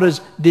God has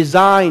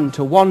designed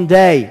to one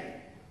day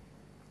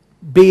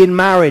be in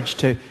marriage,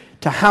 to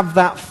have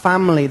that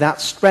family, that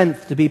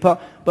strength to be part.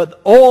 But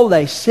all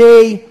they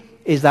see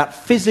is that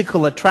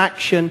physical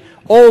attraction.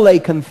 All they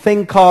can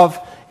think of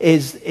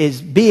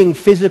is being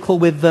physical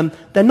with them.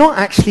 They're not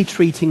actually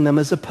treating them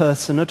as a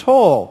person at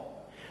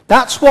all.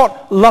 That's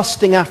what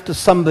lusting after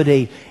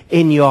somebody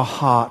in your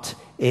heart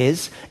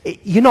is.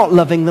 You're not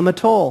loving them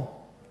at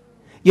all.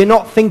 You're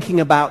not thinking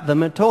about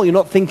them at all. You're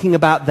not thinking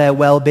about their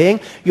well-being.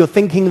 You're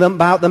thinking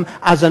about them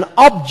as an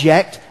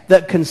object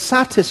that can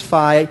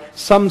satisfy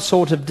some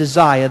sort of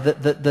desire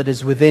that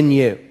is within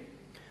you.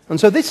 And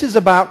so this is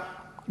about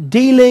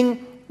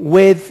dealing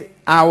with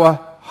our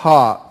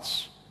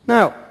hearts.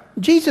 Now,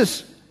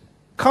 Jesus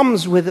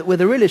comes with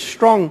a really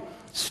strong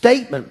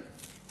statement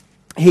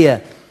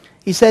here.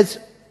 He says,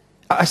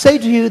 I say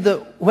to you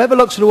that whoever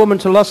looks at a woman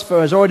to lust for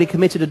her has already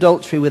committed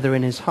adultery with her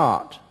in his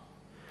heart.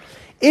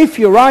 If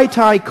your right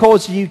eye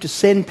causes you to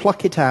sin,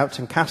 pluck it out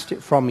and cast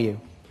it from you.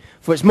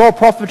 For it's more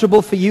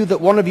profitable for you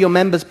that one of your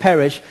members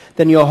perish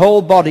than your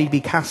whole body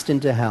be cast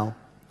into hell.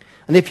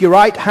 And if your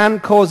right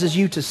hand causes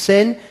you to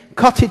sin,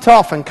 cut it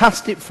off and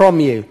cast it from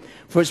you.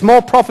 For it's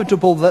more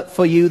profitable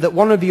for you that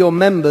one of your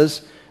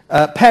members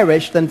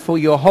perish than for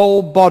your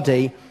whole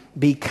body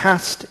be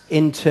cast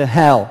into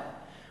hell.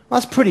 Well,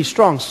 that's pretty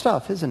strong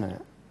stuff, isn't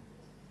it?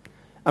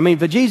 I mean,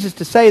 for Jesus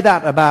to say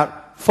that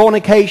about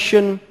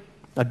fornication,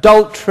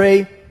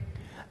 adultery,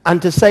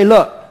 and to say,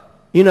 look,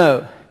 you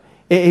know,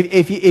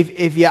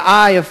 if your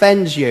eye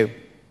offends you,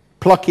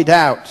 pluck it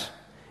out.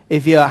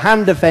 If your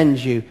hand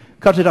offends you,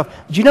 cut it off.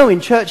 Do you know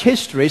in church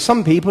history,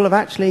 some people have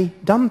actually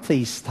done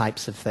these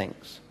types of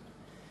things?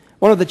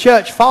 One of the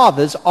church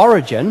fathers,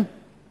 Origen,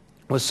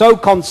 was so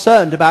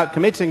concerned about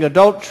committing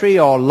adultery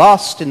or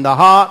lust in the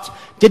heart,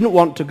 didn't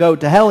want to go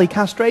to hell, he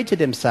castrated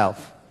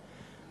himself.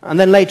 And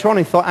then later on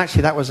he thought,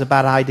 actually, that was a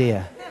bad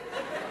idea.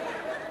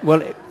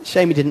 Well,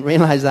 shame he didn't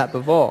realize that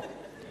before.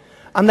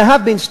 And there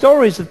have been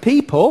stories of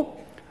people,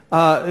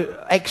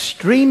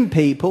 extreme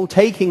people,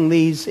 taking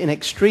these in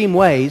extreme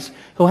ways,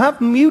 who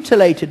have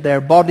mutilated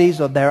their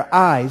bodies or their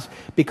eyes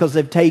because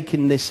they've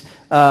taken this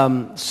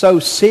so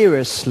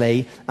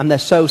seriously, and they're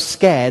so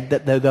scared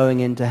that they're going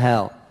into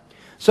hell.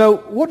 So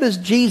what does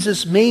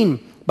Jesus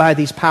mean by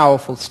these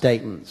powerful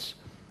statements?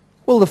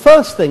 Well, the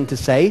first thing to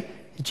say,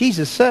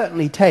 Jesus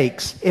certainly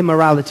takes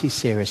immorality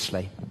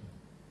seriously.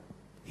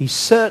 He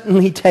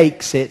certainly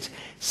takes it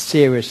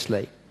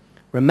seriously.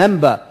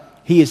 Remember,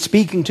 he is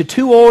speaking to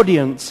two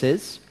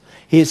audiences.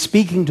 He is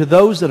speaking to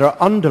those that are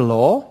under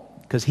law,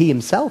 because he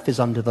himself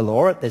is under the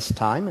law at this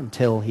time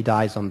until he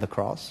dies on the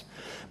cross.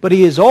 But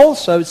he is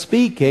also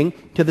speaking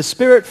to the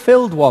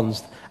Spirit-filled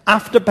ones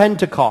after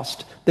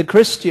Pentecost, the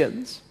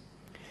Christians.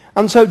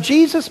 And so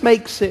Jesus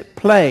makes it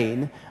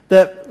plain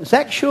that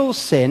sexual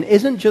sin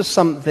isn't just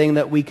something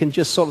that we can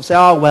just sort of say,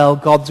 oh, well,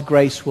 God's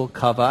grace will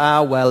cover.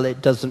 Ah, well,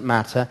 it doesn't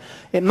matter.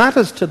 It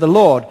matters to the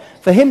Lord.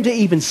 For him to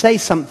even say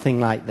something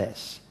like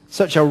this,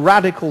 such a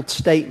radical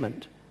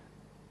statement,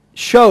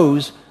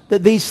 shows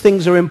that these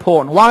things are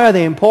important. Why are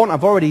they important?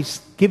 I've already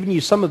given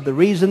you some of the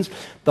reasons.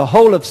 The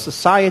whole of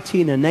society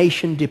and a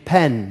nation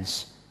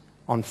depends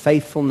on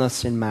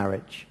faithfulness in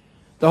marriage.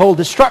 The whole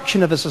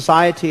destruction of a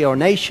society or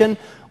nation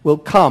will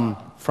come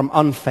from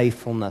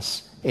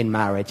unfaithfulness in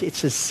marriage.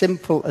 It's as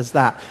simple as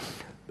that.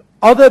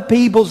 Other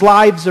people's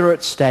lives are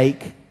at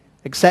stake,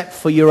 except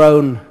for your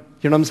own.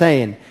 You know what I'm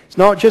saying? It's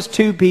not just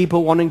two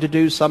people wanting to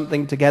do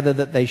something together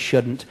that they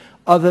shouldn't.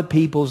 Other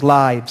people's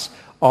lives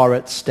are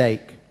at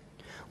stake.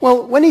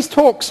 Well, when he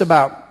talks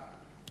about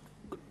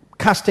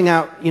casting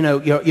out, you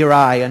know, your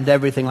eye and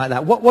everything like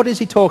that, what is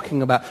he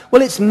talking about?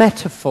 Well, it's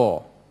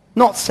metaphor,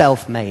 not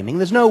self-maiming.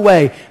 There's no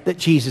way that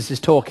Jesus is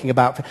talking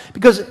about,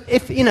 because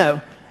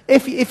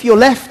if your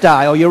left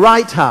eye or your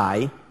right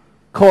eye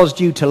caused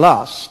you to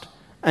lust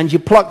and you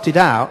plucked it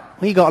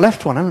out, well, you got a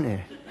left one, haven't you?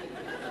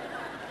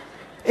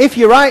 If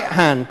your right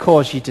hand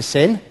caused you to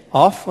sin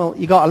off, well,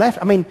 you got a left.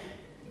 I mean,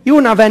 you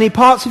wouldn't have any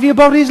parts of your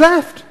bodies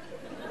left,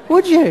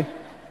 would you?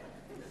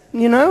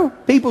 You know,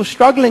 people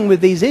struggling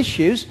with these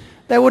issues,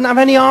 they wouldn't have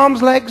any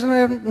arms, legs,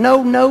 and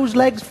no nose,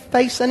 legs,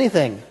 face,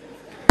 anything.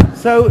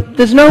 So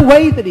there's no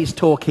way that he's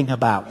talking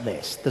about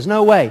this. There's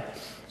no way.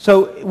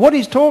 So what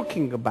he's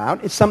talking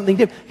about is something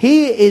different.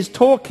 He is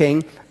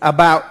talking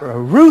about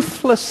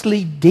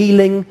ruthlessly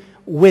dealing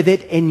with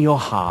it in your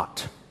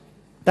heart.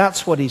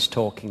 That's what he's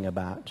talking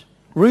about.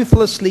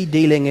 Ruthlessly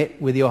dealing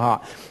it with your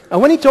heart. And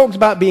when he talks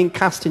about being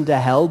cast into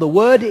hell, the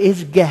word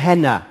is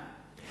Gehenna.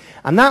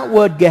 And that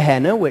word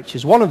Gehenna, which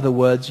is one of the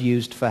words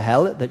used for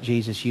hell that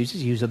Jesus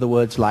uses, use other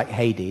words like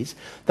Hades,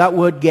 that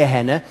word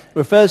Gehenna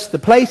refers to the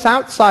place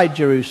outside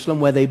Jerusalem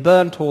where they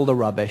burnt all the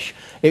rubbish.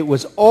 It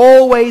was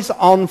always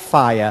on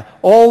fire,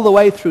 all the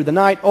way through the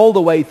night, all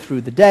the way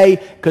through the day,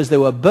 because they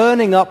were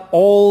burning up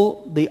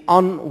all the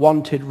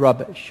unwanted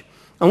rubbish.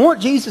 And what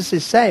Jesus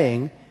is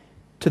saying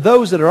to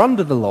those that are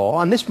under the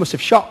law, and this must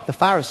have shocked the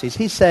Pharisees,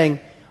 he's saying,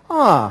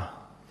 so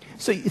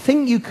you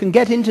think you can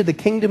get into the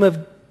kingdom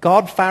of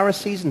God,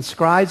 Pharisees and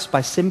scribes, by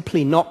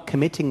simply not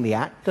committing the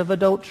act of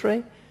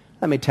adultery?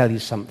 Let me tell you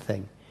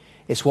something.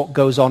 It's what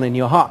goes on in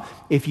your heart.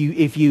 If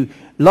you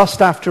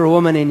lust after a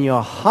woman in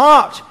your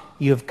heart,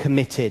 you've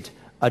committed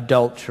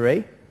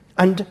adultery.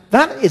 And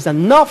that is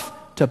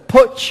enough to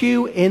put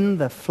you in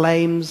the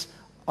flames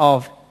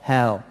of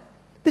hell.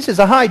 This is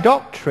a high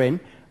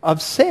doctrine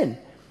of sin.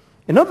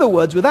 In other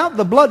words, without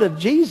the blood of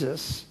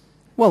Jesus,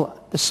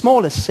 well, the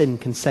smallest sin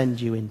can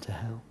send you into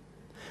hell.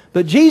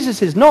 But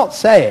Jesus is not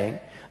saying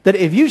that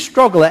if you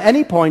struggle at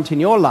any point in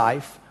your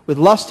life with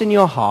lust in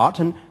your heart,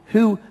 and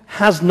who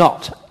has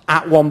not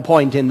at one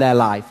point in their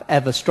life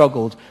ever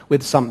struggled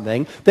with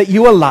something, that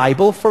you are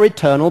liable for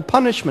eternal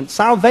punishment.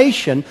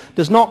 Salvation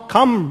does not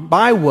come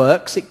by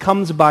works, it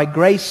comes by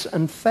grace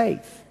and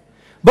faith.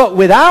 But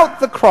without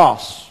the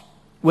cross,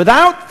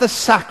 without the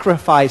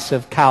sacrifice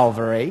of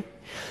Calvary,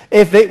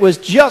 if it was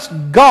just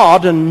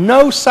God and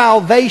no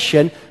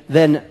salvation,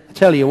 then I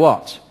tell you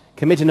what,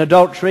 committing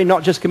adultery,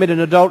 not just committing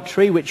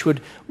adultery, which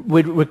would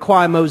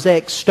require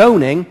Mosaic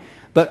stoning,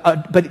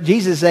 but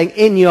Jesus is saying,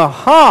 in your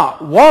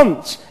heart,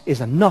 once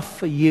is enough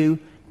for you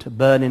to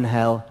burn in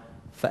hell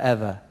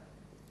forever.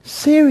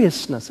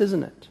 Seriousness,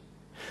 isn't it?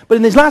 But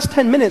in these last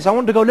 10 minutes, I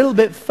want to go a little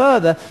bit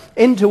further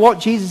into what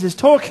Jesus is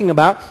talking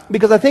about,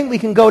 because I think we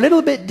can go a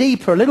little bit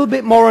deeper, a little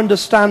bit more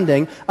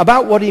understanding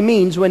about what he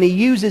means when he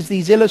uses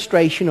these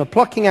illustrations of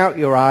plucking out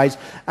your eyes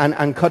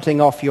and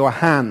cutting off your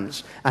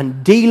hands,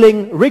 and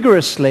dealing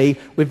rigorously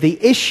with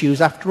the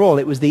issues. After all,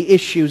 it was the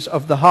issues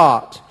of the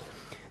heart.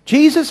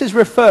 Jesus is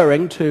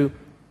referring to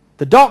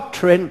the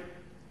doctrine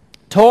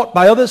taught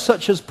by others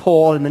such as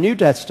Paul in the New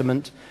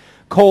Testament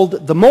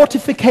called the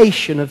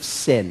mortification of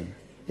sin.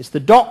 It's the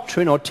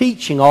doctrine or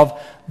teaching of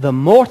the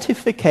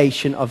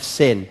mortification of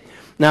sin.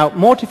 Now,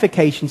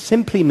 mortification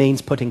simply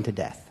means putting to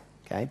death.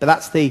 Okay? But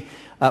that's the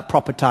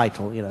proper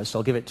title, so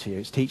I'll give it to you.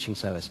 It's teaching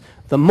service.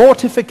 The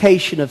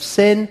mortification of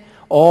sin,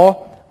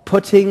 or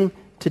putting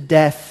to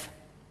death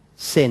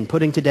sin,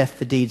 putting to death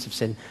the deeds of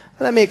sin.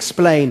 Let me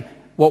explain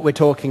what we're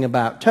talking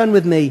about. Turn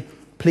with me,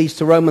 please,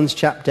 to Romans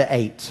chapter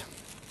 8.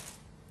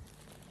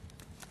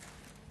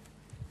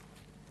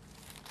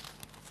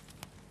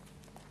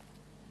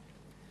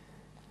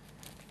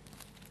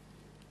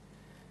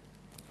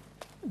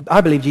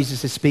 I believe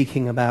Jesus is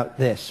speaking about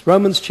this.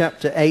 Romans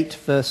chapter 8,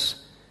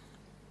 verse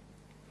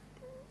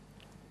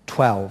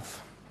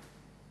 12.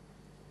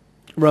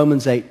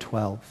 Romans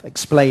 8:12,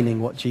 explaining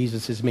what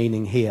Jesus is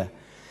meaning here.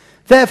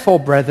 Therefore,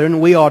 brethren,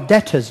 we are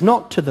debtors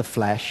not to the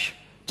flesh,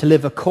 to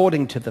live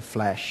according to the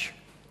flesh.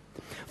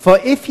 For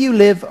if you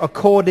live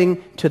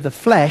according to the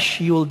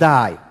flesh, you will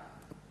die.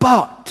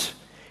 But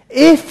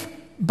if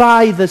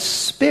by the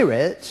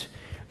Spirit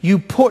you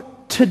put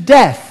to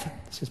death,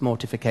 this is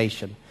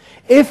mortification,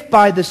 if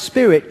by the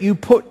Spirit you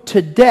put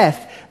to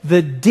death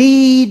the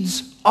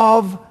deeds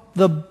of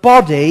the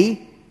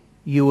body,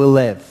 you will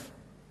live.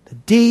 The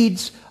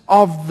deeds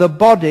of the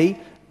body,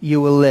 you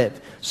will live.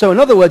 So in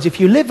other words, if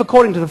you live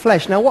according to the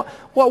flesh, now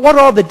what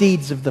are the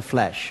deeds of the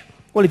flesh?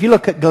 Well, if you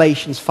look at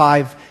Galatians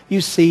 5,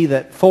 you see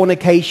that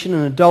fornication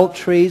and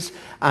adulteries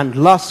and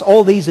lust,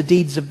 all these are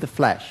deeds of the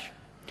flesh.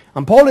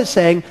 And Paul is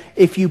saying,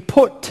 if you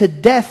put to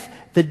death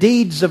the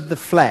deeds of the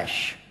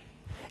flesh,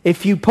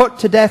 if you put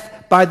to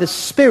death by the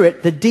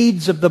Spirit the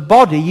deeds of the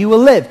body, you will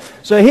live.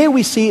 So here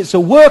we see it's a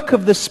work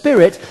of the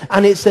Spirit,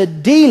 and it's a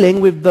dealing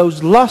with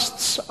those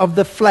lusts of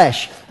the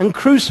flesh and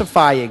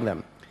crucifying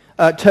them.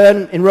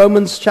 Turn in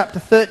Romans chapter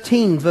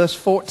 13, verse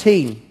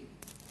 14.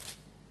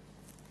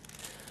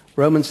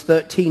 Romans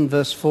 13,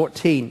 verse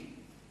 14.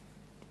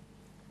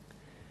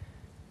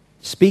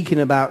 Speaking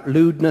about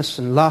lewdness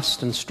and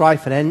lust and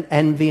strife and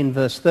envy in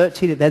verse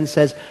 13, it then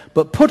says,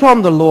 but put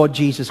on the Lord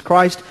Jesus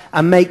Christ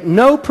and make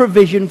no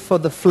provision for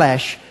the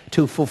flesh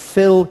to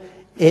fulfill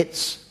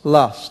its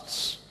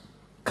lusts.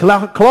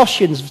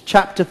 Colossians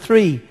chapter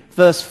 3,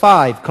 verse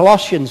 5.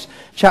 Colossians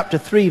chapter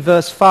 3,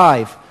 verse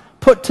 5.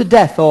 Put to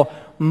death, or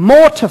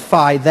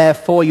mortify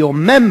therefore your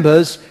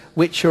members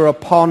which are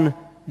upon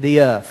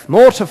the earth.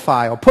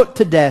 Mortify or put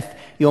to death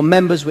your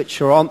members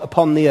which are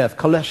upon the earth.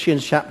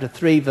 Colossians chapter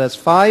 3, verse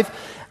 5.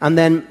 And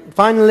then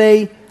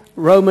finally,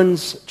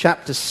 Romans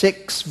chapter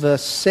 6,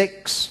 verse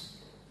 6.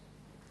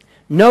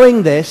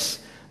 Knowing this,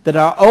 that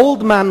our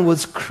old man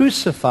was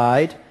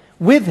crucified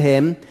with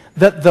him,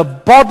 that the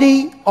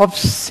body of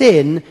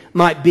sin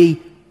might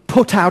be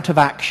put out of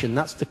action.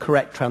 That's the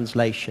correct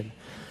translation.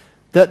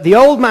 That the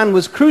old man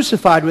was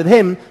crucified with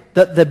him,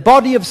 that the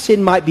body of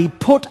sin might be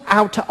put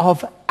out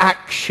of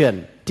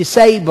action,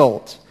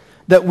 disabled,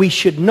 that we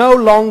should no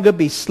longer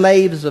be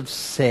slaves of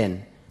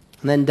sin.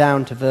 And then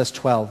down to verse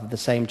 12 of the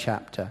same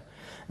chapter.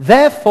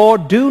 Therefore,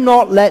 do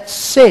not let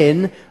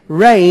sin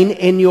reign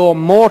in your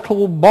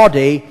mortal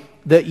body,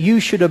 that you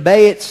should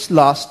obey its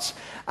lusts,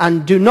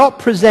 and do not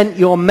present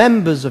your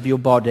members of your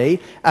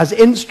body as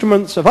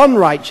instruments of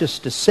unrighteousness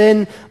to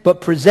sin, but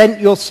present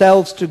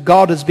yourselves to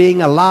God as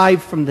being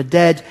alive from the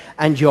dead,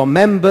 and your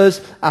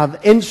members as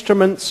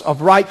instruments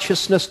of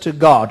righteousness to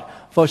God.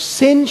 For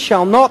sin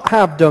shall not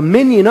have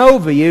dominion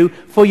over you,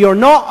 for you're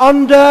not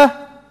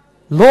under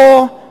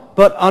law,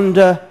 but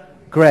under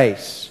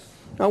grace.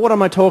 Now, what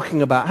am I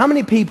talking about? How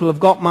many people have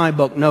got my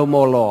book, No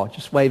More Law?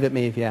 Just wave at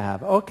me if you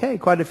have. Okay,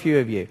 quite a few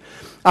of you.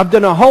 I've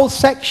done a whole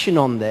section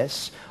on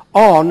this,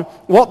 on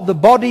what the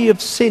body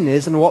of sin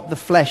is and what the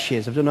flesh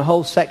is. I've done a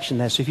whole section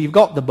there. So if you've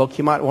got the book,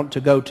 you might want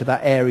to go to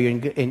that area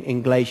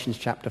in Galatians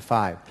chapter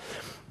 5.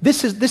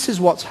 This is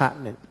what's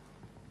happening.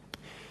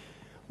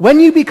 When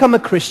you become a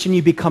Christian,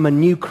 you become a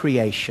new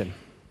creation.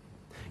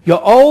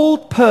 Your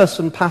old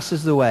person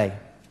passes away.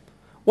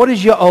 What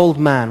is your old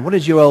man? What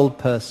is your old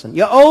person?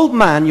 Your old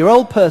man, your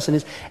old person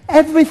is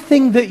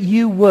everything that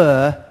you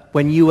were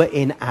when you were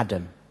in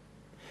Adam.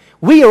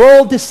 We are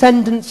all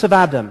descendants of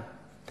Adam.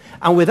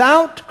 And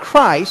without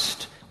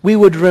Christ, we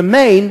would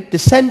remain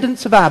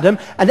descendants of Adam,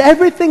 and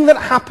everything that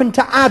happened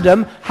to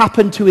Adam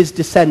happened to his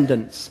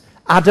descendants.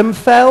 Adam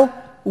fell,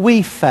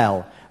 we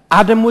fell.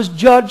 Adam was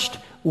judged,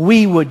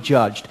 we were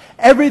judged.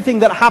 Everything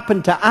that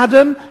happened to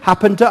Adam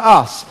happened to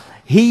us.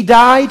 He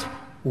died,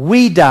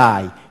 we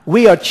die.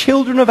 We are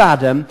children of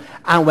Adam,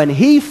 and when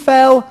he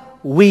fell,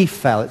 we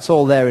fell. It's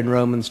all there in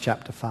Romans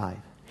chapter 5.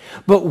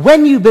 But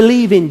when you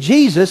believe in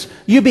Jesus,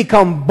 you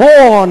become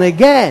born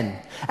again.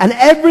 And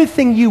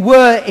everything you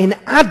were in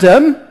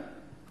Adam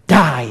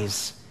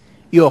dies.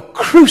 You're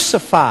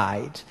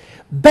crucified,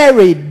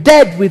 buried,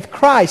 dead with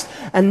Christ.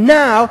 And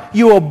now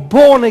you are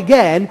born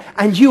again,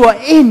 and you are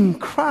in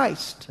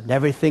Christ. And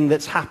everything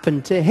that's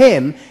happened to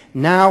him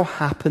now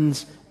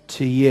happens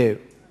to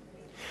you.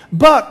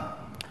 But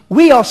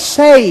we are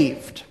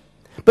saved.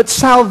 But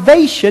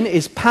salvation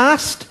is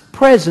past,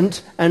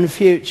 present, and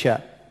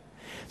future.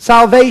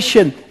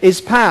 Salvation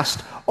is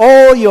past.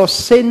 All your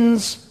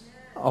sins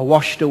are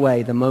washed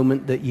away the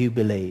moment that you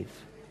believe.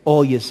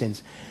 All your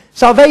sins.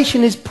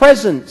 Salvation is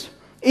present.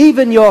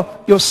 Even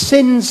your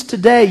sins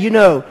today, you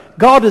know,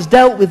 God has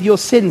dealt with your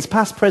sins,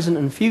 past, present,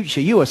 and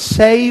future. You are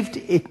saved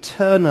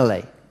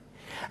eternally.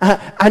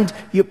 And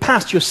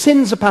your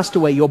sins are passed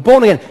away. You're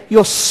born again.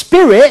 Your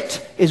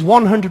spirit is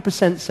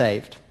 100%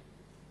 saved.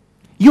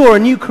 You are a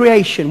new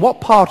creation. What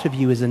part of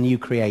you is a new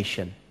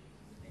creation?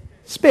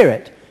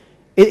 Spirit.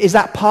 Is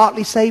that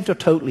partly saved or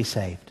totally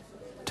saved?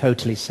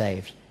 Totally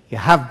saved. You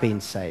have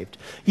been saved.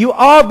 You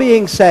are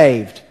being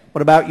saved.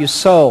 What about your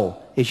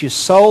soul? Is your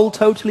soul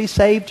totally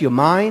saved? Your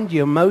mind?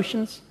 Your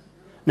emotions?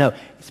 No.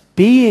 It's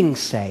being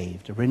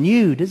saved.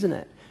 Renewed, isn't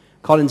it?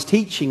 Colin's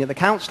teaching at the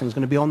counseling is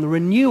going to be on the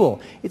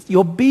renewal.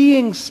 You're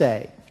being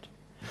saved.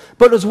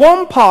 But there's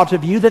one part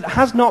of you that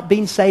has not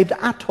been saved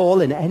at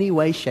all in any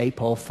way,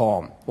 shape, or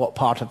form. What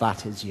part of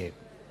that is you?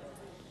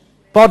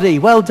 Body,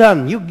 well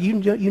done. You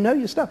know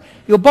your stuff.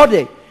 Your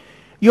body.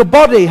 Your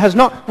body has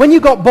not... When you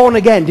got born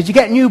again, did you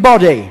get a new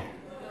body?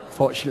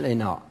 Fortunately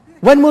not.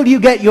 When will you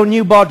get your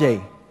new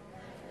body?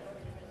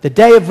 The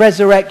day of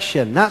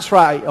resurrection. That's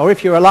right. Or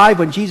if you're alive,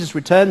 when Jesus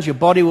returns, your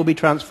body will be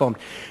transformed.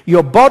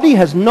 Your body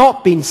has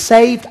not been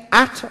saved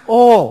at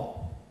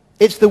all.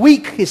 It's the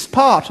weakest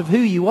part of who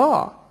you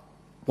are.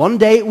 One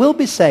day it will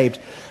be saved.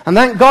 And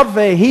thank God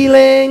for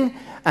healing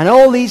and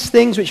all these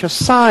things which are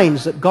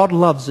signs that God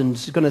loves and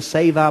is going to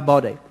save our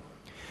body.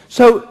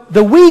 So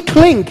the weak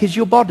link is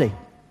your body.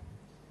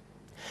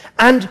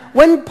 And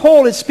when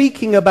Paul is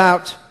speaking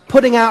about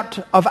putting out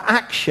of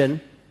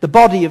action the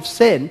body of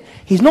sin,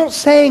 he's not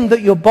saying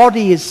that your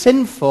body is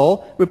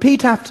sinful.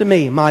 Repeat after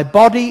me. My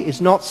body is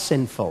not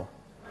sinful.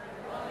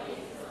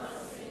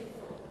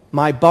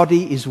 My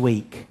body is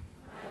weak.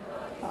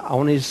 I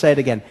want you to say it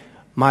again.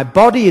 My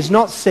body is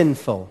not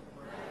sinful.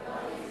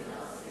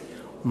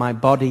 My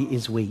body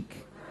is weak.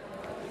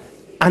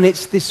 And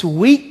it's this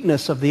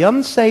weakness of the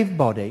unsaved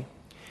body.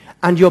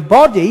 And your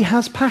body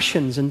has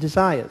passions and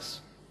desires.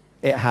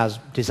 It has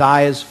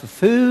desires for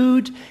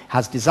food,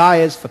 has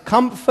desires for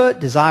comfort,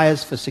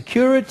 desires for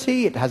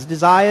security, it has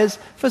desires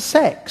for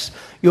sex.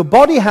 Your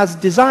body has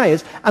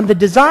desires, and the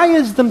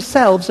desires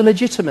themselves are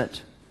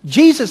legitimate.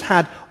 Jesus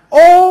had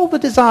all the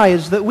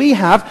desires that we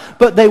have,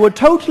 but they were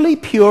totally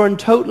pure and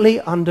totally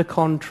under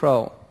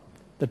control.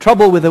 The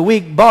trouble with a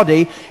weak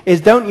body is,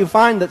 don't you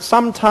find that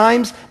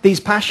sometimes these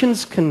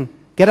passions can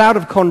get out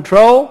of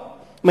control?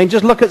 I mean,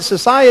 just look at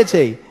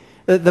society.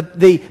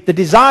 The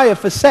desire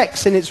for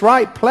sex in its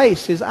right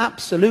place is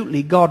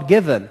absolutely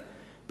God-given.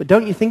 But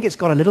don't you think it's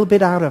got a little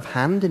bit out of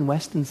hand in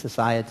Western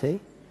society?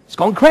 It's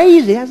gone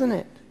crazy, hasn't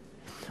it?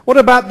 What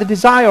about the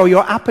desire or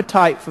your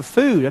appetite for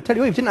food? I tell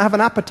you what, if you didn't have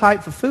an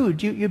appetite for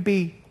food, you'd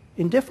be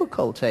in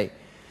difficulty.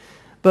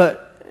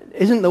 But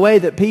isn't the way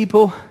that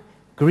people,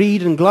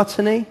 greed and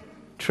gluttony,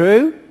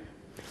 true?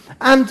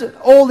 And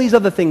all these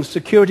other things,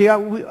 security,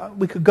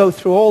 we could go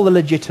through all the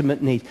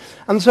legitimate needs.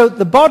 And so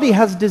the body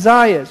has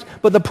desires.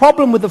 But the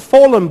problem with the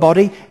fallen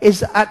body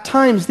is at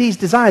times these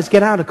desires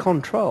get out of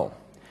control.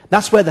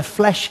 That's where the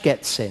flesh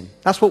gets in.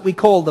 That's what we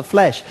call the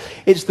flesh.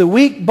 It's the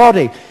weak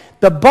body.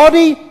 The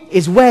body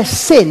is where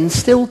sin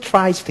still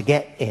tries to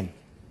get in.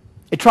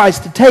 It tries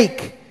to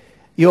take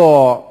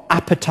your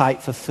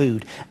appetite for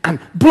food and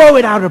blow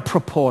it out of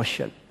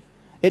proportion.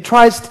 It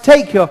tries to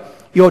take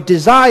your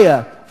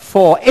desire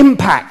for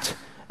impact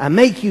and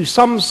make you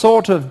some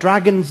sort of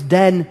dragon's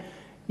den,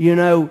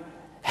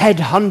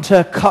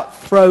 headhunter,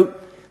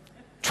 cutthroat,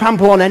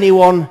 trample on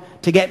anyone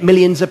to get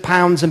millions of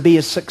pounds and be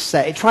a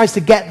success. It tries to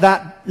get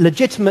that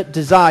legitimate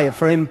desire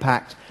for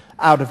impact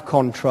out of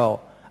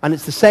control. And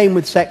it's the same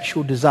with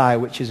sexual desire,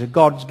 which is a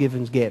God's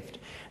given gift.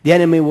 The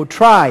enemy will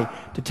try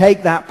to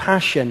take that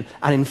passion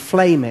and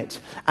inflame it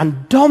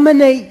and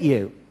dominate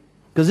you.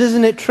 Because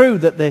isn't it true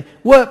that the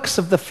works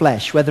of the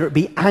flesh, whether it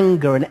be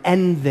anger and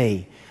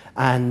envy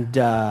and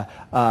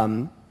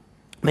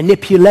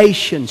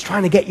manipulations,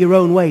 trying to get your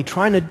own way,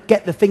 trying to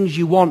get the things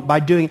you want by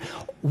doing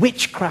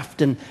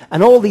witchcraft and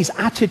all these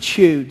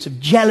attitudes of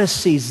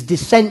jealousies,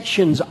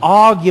 dissensions,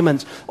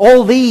 arguments,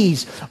 all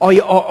these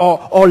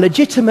or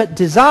legitimate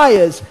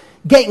desires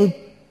getting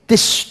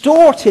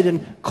distorted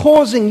and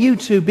causing you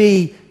to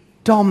be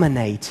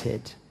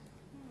dominated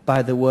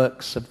by the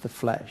works of the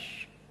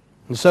flesh.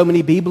 And so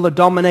many people are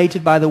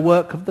dominated by the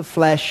work of the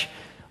flesh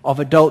of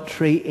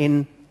adultery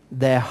in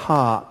their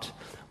heart,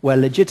 where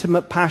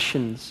legitimate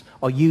passions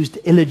are used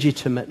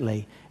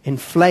illegitimately,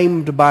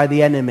 inflamed by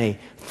the enemy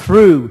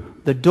through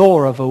the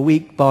door of a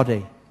weak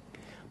body.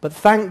 But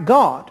thank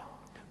God,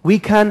 we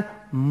can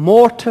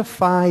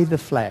mortify the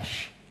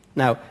flesh.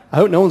 Now, I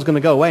hope no one's going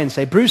to go away and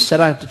say, Bruce said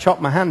I have to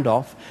chop my hand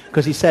off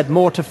because he said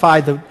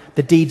mortify the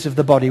deeds of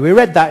the body. We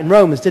read that in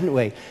Romans, didn't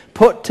we?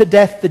 Put to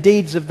death the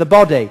deeds of the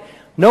body.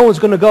 No one's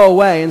going to go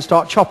away and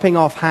start chopping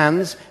off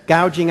hands,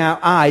 gouging out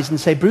eyes, and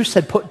say, Bruce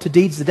said put to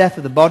deeds the death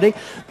of the body,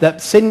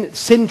 that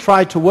sin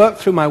tried to work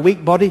through my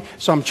weak body,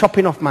 so I'm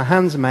chopping off my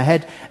hands and my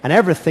head and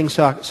everything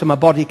so my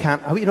body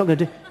can't. Oh, you're not going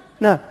to do?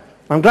 No.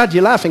 I'm glad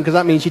you're laughing because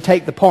that means you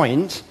take the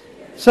point.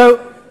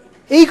 So,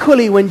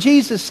 equally, when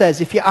Jesus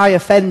says, if your eye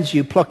offends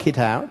you, pluck it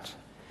out.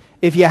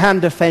 If your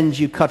hand offends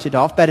you, cut it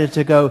off. Better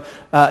to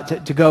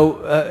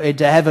go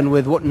into heaven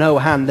with no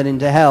hand than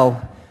into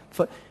hell.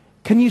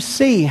 Can you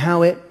see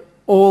how it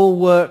all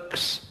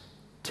works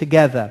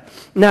together?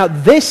 Now,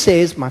 this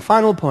is, my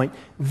final point,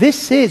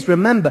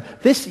 remember,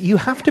 you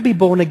have to be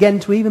born again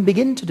to even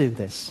begin to do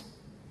this.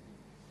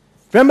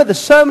 Remember, the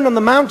Sermon on the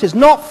Mount is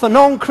not for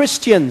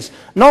non-Christians.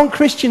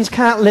 Non-Christians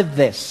can't live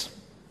this.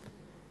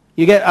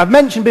 I've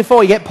mentioned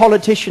before, you get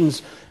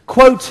politicians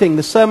quoting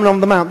the Sermon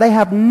on the Mount. They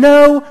have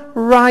no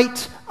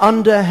right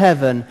under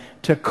heaven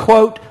to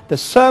quote the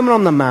Sermon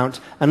on the Mount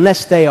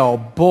unless they are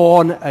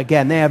born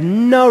again. They have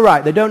no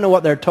right. They don't know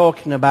what they're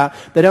talking about.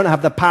 They don't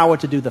have the power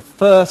to do the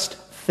first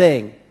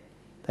thing.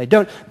 They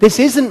don't. This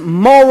isn't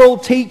moral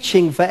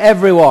teaching for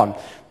everyone.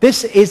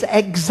 This is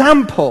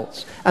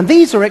examples. And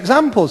these are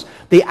examples.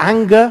 The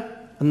anger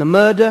and the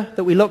murder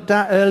that we looked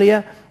at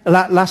earlier,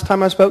 last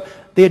time I spoke,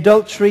 the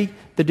adultery,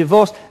 the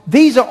divorce.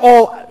 These are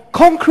all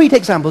concrete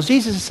examples.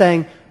 Jesus is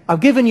saying,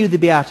 I've given you the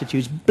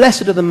Beatitudes.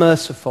 Blessed are the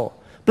merciful.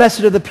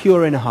 Blessed are the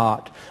pure in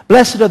heart.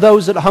 Blessed are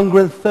those that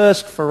hunger and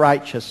thirst for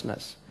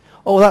righteousness.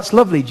 Oh, that's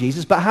lovely,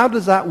 Jesus, but how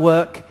does that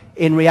work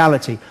in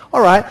reality?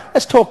 All right,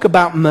 let's talk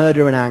about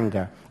murder and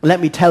anger. Let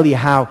me tell you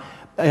how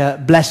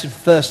blessed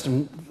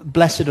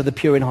are the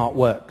pure in heart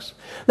works.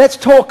 Let's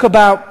talk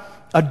about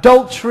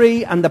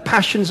adultery and the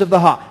passions of the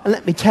heart. And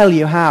let me tell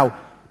you how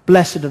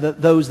blessed are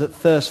those that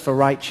thirst for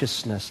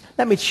righteousness.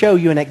 Let me show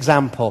you an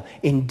example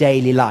in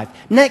daily life.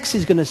 Next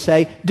is going to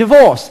say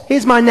divorce.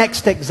 Here's my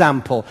next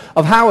example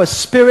of how a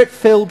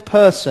spirit-filled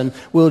person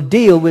will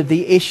deal with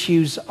the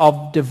issues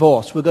of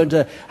divorce. We're going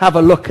to have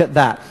a look at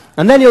that.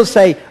 And then he'll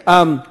say,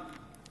 then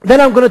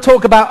I'm going to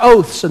talk about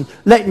oaths and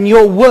letting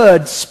your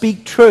words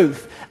speak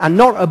truth and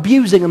not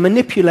abusing and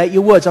manipulate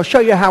your words. I'll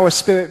show you how a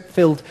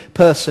spirit-filled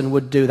person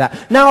would do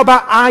that. Now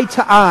about eye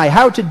to eye,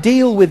 how to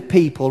deal with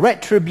people,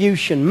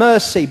 retribution,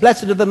 mercy,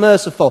 blessed are the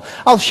merciful.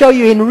 I'll show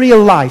you in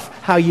real life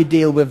how you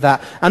deal with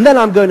that. And then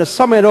I'm going to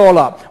sum it all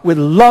up with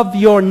love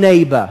your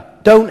neighbor.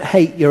 Don't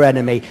hate your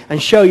enemy,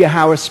 and show you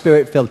how a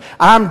spirit-filled.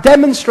 I'm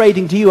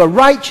demonstrating to you a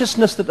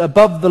righteousness that's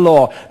above the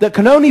law that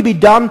can only be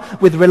done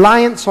with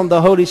reliance on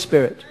the Holy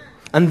Spirit.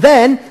 And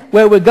then,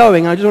 where we're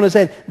going, I just want to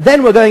say,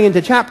 then we're going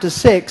into chapter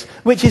 6,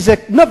 which is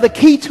not the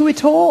key to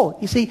it all.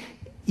 You see,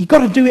 you've got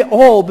to do it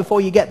all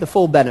before you get the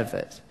full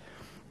benefit.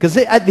 Because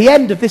at the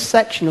end of this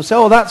section, you'll say,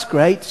 oh, that's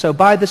great. So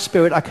by the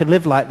Spirit, I can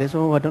live like this.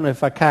 Oh, I don't know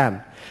if I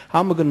can. How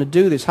am I going to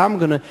do this? How am I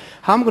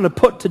going to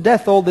put to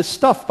death all this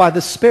stuff by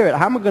the Spirit?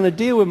 How am I going to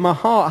deal with my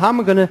heart? How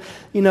am I going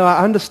to,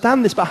 I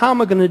understand this, but how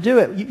am I going to do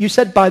it? You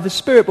said by the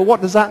Spirit, but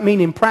what does that mean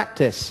in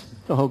practice?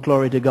 Oh,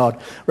 glory to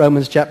God.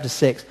 Romans chapter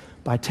 6.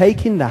 By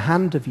taking the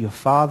hand of your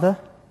Father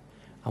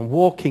and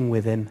walking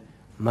with him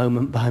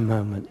moment by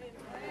moment.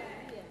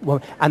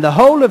 Well, and the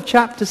whole of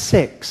chapter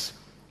 6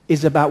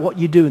 is about what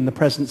you do in the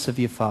presence of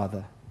your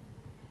Father.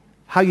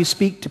 How you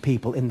speak to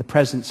people in the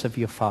presence of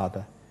your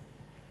Father.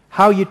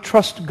 How you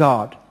trust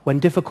God when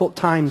difficult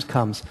times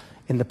comes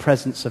in the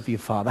presence of your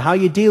Father. How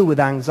you deal with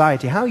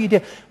anxiety. How you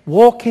deal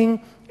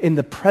walking in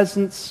the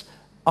presence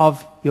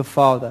of your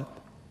Father.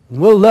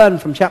 And we'll learn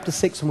from chapter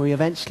 6 when we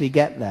eventually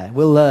get there.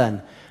 We'll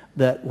learn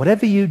that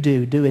whatever you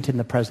do, do it in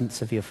the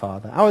presence of your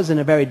Father. I was in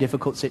a very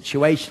difficult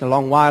situation a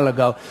long while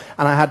ago,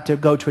 and I had to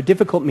go to a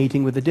difficult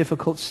meeting with a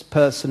difficult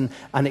person,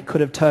 and it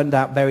could have turned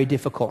out very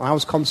difficult. And I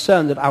was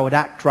concerned that I would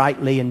act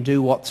rightly and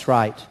do what's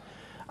right.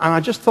 And I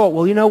just thought,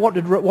 well,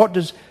 what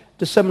does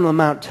the Sermon on the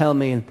Mount tell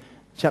me in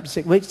chapter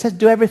 6? Well, it says,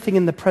 do everything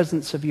in the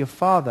presence of your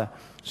Father.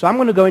 So I'm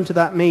going to go into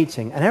that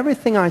meeting, and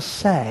everything I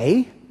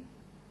say,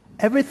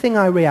 everything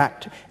I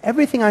react to,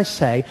 everything I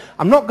say,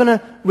 I'm not going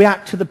to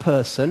react to the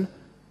person.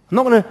 I'm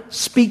not going to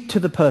speak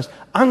to the person.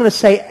 I'm going to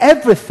say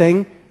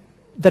everything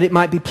that it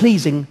might be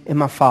pleasing in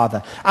my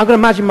Father. I'm going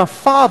to imagine my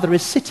Father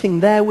is sitting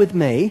there with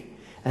me,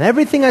 and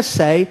everything I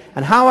say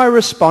and how I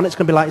respond, it's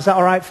going to be like, is that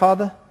all right,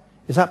 Father?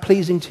 Is that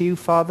pleasing to you,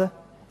 Father?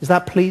 Is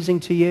that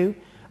pleasing to you?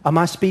 Am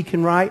I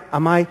speaking right?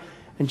 And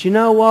do you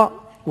know what?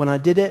 When I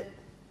did it,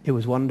 it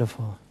was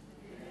wonderful.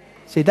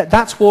 See,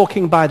 that's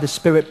walking by the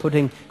Spirit,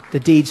 putting the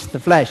deeds to the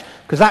flesh.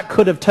 Because that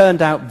could have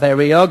turned out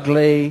very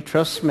ugly,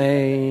 trust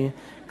me.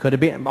 Could have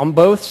been on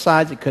both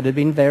sides. It could have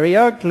been very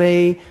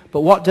ugly. But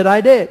what did I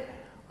do?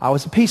 I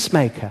was a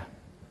peacemaker.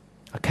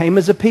 I came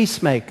as a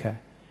peacemaker.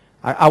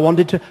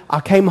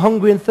 I came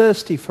hungry and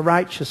thirsty for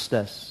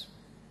righteousness.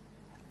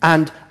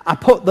 And I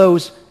put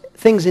those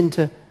things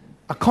into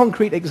a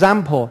concrete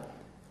example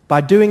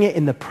by doing it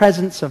in the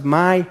presence of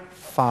my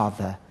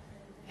Father,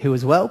 who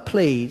was well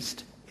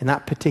pleased in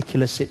that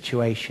particular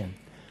situation.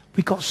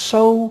 We've got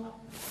so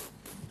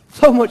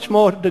much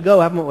more to go,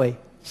 haven't we?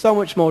 So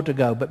much more to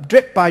go. But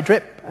drip by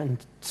drip and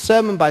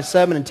sermon by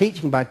sermon and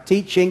teaching by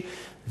teaching,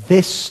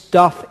 this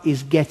stuff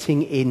is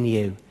getting in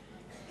you.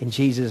 In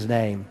Jesus'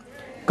 name.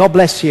 God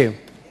bless you.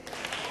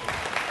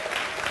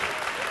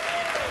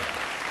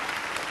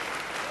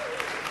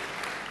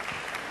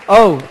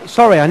 Oh,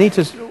 sorry,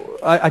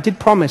 I did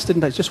promise,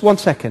 didn't I? Just 1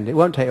 second. It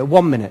won't take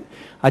 1 minute.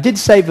 I did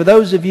say for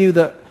those of you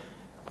that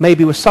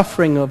maybe were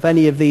suffering of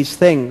any of these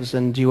things,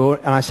 and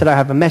I said I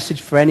have a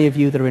message for any of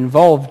you that are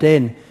involved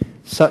in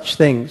such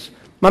things.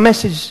 My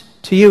message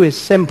to you is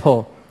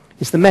simple.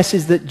 It's the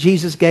message that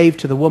Jesus gave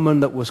to the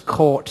woman that was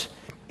caught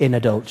in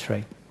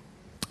adultery.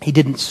 He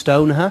didn't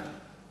stone her.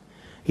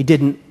 He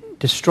didn't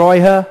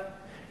destroy her.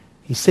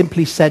 He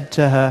simply said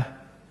to her,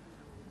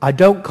 I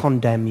don't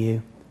condemn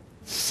you.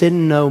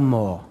 Sin no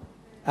more.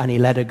 And he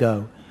let her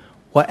go.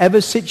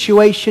 Whatever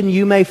situation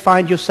you may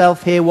find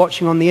yourself here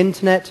watching on the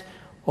internet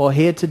or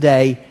here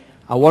today,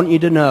 I want you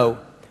to know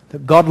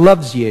that God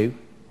loves you.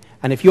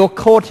 And if you're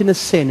caught in a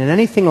sin and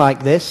anything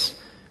like this,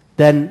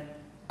 then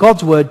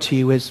God's word to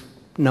you is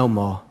no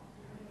more.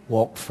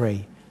 Walk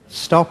free.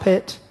 Stop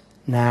it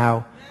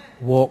now.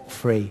 Walk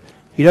free.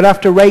 You don't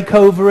have to rake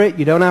over it.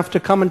 You don't have to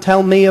come and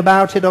tell me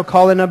about it or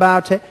Colin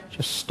about it.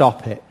 Just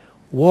stop it.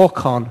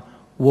 Walk on.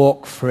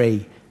 Walk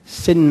free.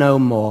 Sin no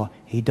more.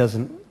 He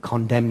doesn't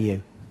condemn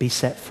you. Be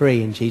set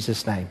free in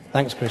Jesus' name.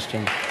 Thanks,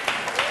 Christian.